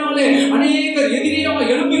சொல்வதனாலே அநேகர் எதிரியாக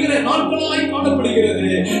எழும்புகிற நாட்களாய் காணப்படுகிறது.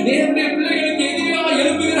 தேவனுடைய பிள்ளைகளுக்கு எதிரியாக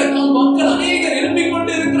எழும்புகிற மக்கள் அநேகர் எழும்பிக்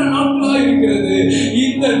கொண்டு இருக்கிற நாட்களாய் இருக்கிறது.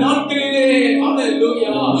 இந்த நாட்களிலே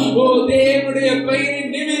ஹல்லேலூயா ஓ தேவனுடைய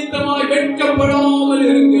பெயரின் நிமித்தமாய் வெட்கப்படாமல்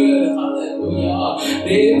இருங்க. ஹல்லேலூயா.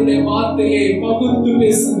 தேவனுடைய வார்த்தையை பகுத்து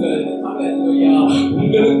பேசுங்க. ஹல்லேலூயா.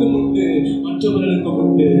 உங்களுக்கும் உண்டு, மற்றவர்களுக்கும்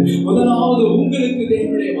உண்டு. முதலாவது உங்களுக்கு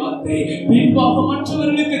தேவனுடைய வார்த்தை, பின்பாக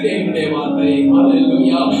மற்றவர்களுக்கு தேவனுடைய வார்த்தை.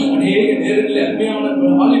 ஹல்லேலூயா. அநேக நேரங்களில் அருமையான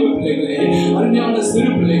வாலிப பிள்ளைகளே, அருமையான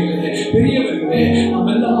சிறு பிள்ளைகளே, பெரியவர்களே,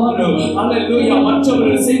 நம்ம எல்லாரும் ஹல்லேலூயா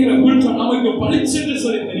மற்றவர்கள் செய்கிற குற்றம் நமக்கு பளிச்சென்று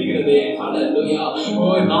சொல்லி தெரிகிறது. ஹல்லேலூயா. ஓ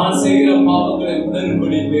நான் செய்கிற பாவங்களை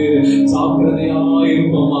உணரும்படிக்கு ஜாக்கிரதையாக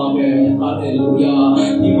இருப்போமாக. ஹல்லேலூயா.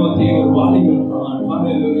 தீமோத்தேயு ஒரு வாலிபன் தான்.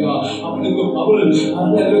 ஹல்லேலூயா. அவனுக்கு பவுல்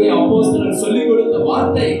ஹல்லேலூயா அப்போஸ்தலர் சொல்லிக் கொடுத்த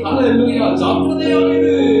வார்த்தை ஹல்லேலூயா ஜாக்கிரதையாக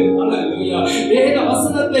இரு. ஹல்லேலூயா. வேத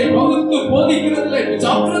வசனத்தை பகுத்து போதிக்கிறதிலே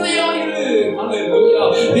ஜாக்கிரதையாக இரு. ஹல்லேலூயா.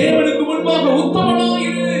 தேவனுக்கு முன்பாக உத்தமனாக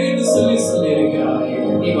இரு என்று சொல்லி இருக்கிறாரே.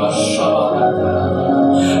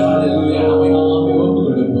 ஹல்லேலூயா. நம்மை நாமே ஒப்புக்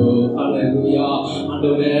கொடுப்போம். ஹல்லேலூயா.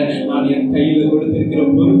 ஆண்டவரே நான் என் கையில் கொடுத்திருக்கிற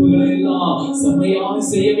பொறுப்புகளை எல்லாம் செம்மையாக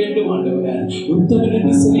செய்ய வேண்டும். ஆண்டவரே உத்தமன்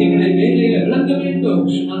என்று சொல்லி என்னுடைய வேலையில விளங்க வேண்டும்.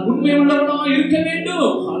 நான் உண்மை உள்ளவனாக இருக்க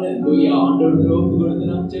வேண்டும். ஹல்லேலூயா. ஆண்டவரிடத்தில் ஒப்புக்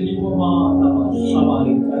கொடுத்து நாம் ஜெபிப்போமா?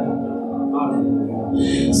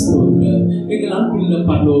 எங்கள் அன்புள்ள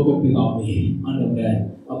பரலோக பிதாவே, ஆண்டவரே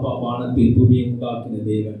அப்பா வானத்தில் பூமியை உண்டாக்கின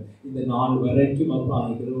தேவன், இந்த நாள் வரைக்கும் அப்பா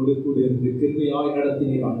எங்களோடு கூட இருந்து கிருபையாய்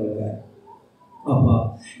நடத்தினீர். ஆண்டவரே அப்பா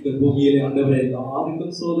இந்த பூமியிலே ஆண்டவரே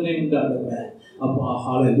எல்லாருக்கும் சோதனை உண்டு. ஆண்டவரே அப்பா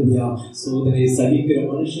ஹல்லேலூயா. சோதனை சகிக்கிற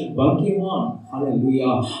மனுஷன் பாக்கியவான்.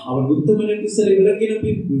 ஹல்லேலூயா. அவன் உத்தமன் என்று சொல்லி விளங்கின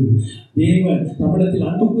பின்பு தேவன் தமிழத்தில்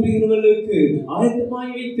அன்பு கூறுகிறவர்களுக்கு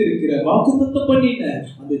ஆயத்தமாய் வைத்திருக்கிற வாக்குத்தத்தம் பண்ணின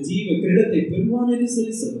அந்த ஜீவ கிரீடத்தை பெறுவான் என்று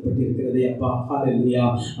சொல்லி சொல்லப்பட்டிருக்கிறதே அப்பா. ஹல்லேலூயா.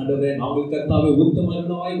 ஆண்டவரே நாங்கள் கர்த்தாவே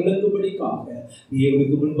உத்தமனாய் விளங்கும்படிக்காக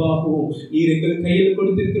தேவனுக்கு முன்பாகவும் நீர் எங்கள் கையில்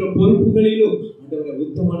கொடுத்திருக்கிற பொறுப்புகளிலும் ஆண்டவரே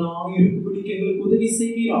உத்தமனாக இருக்கும்படிக்கு எங்களுக்கு உதவி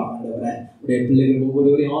செய்வீராக. ஆண்டவரே உடைய பிள்ளைகள்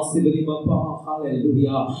ஒவ்வொருவரையும் ஆசீர்வதியும் அப்பா.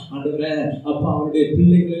 ஹல்லேலூயா. ஆண்டவரே அப்பா அவருடைய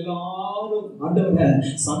பிள்ளைகள் எல்லாரும் ஆண்டவரே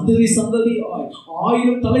சந்ததியாய்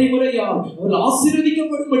 1000 தலைமுறையால் அவர்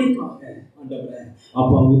ஆசீர்வதிக்கப்படும்படிக்காக ஆண்டவரே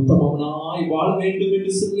அப்பா உத்தமனாய் வாழ வேண்டும்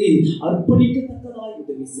என்று சொல்லி அர்ப்பணிக்கத்தக்கதாய்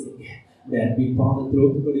உதவி செய்யுங்க. அன்பின் பாதத்தில்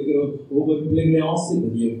ஒப்புக் கொடுக்கிறோம். ஒவ்வொரு பிள்ளைகளை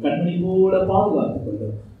ஆசீர்வதியும் கண்மணி போல பாதுகாத்துக்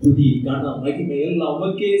கொள்ளும். துதி கனம் மகிமை எல்லாம்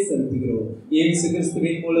உமக்கே செலுத்துகிறோம். இயேசு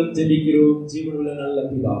கிறிஸ்துவின் மூலம் ஜெபிக்கிறோம் ஜீவனுள்ள நல்ல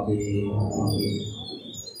பிதாவே. ஆமென்.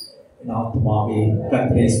 என் ஆத்துமாவே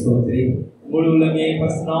கர்த்தரை ஸ்தோத்திரி, முழு உள்ளமே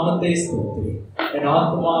பரிசுநாமத்தை ஸ்தோத்திரி. என்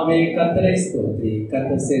ஆத்துமாவே கர்த்தரை ஸ்தோத்திரி,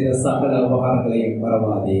 கர்த்தர் செய்த சகல உபகாரங்களையும்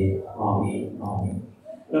மறவாதே. ஆமென். ஆமென்.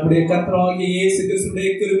 நம்முடைய கர்த்தராகிய இயேசு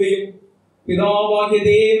கிறிஸ்துவின் கிருபையும் பிதாவாகிய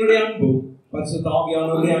தேவனுடைய அன்பும் பரிசுத்த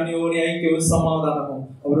ஆவியானவருடைய அந்யோன்ய ஐக்கியமும் சமாதானமும்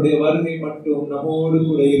அவருடைய வருகை மட்டும் நம்மோடு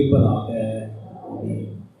கூட இருப்பதாக.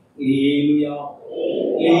 அல்லேலூயா,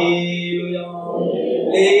 அல்லேலூயா,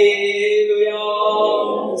 அல்லேலூயா.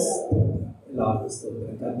 எல்லாரும்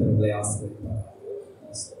ஸ்தோத்திரம். கர்த்தர் உங்களை ஆசீர்வதிப்பார்.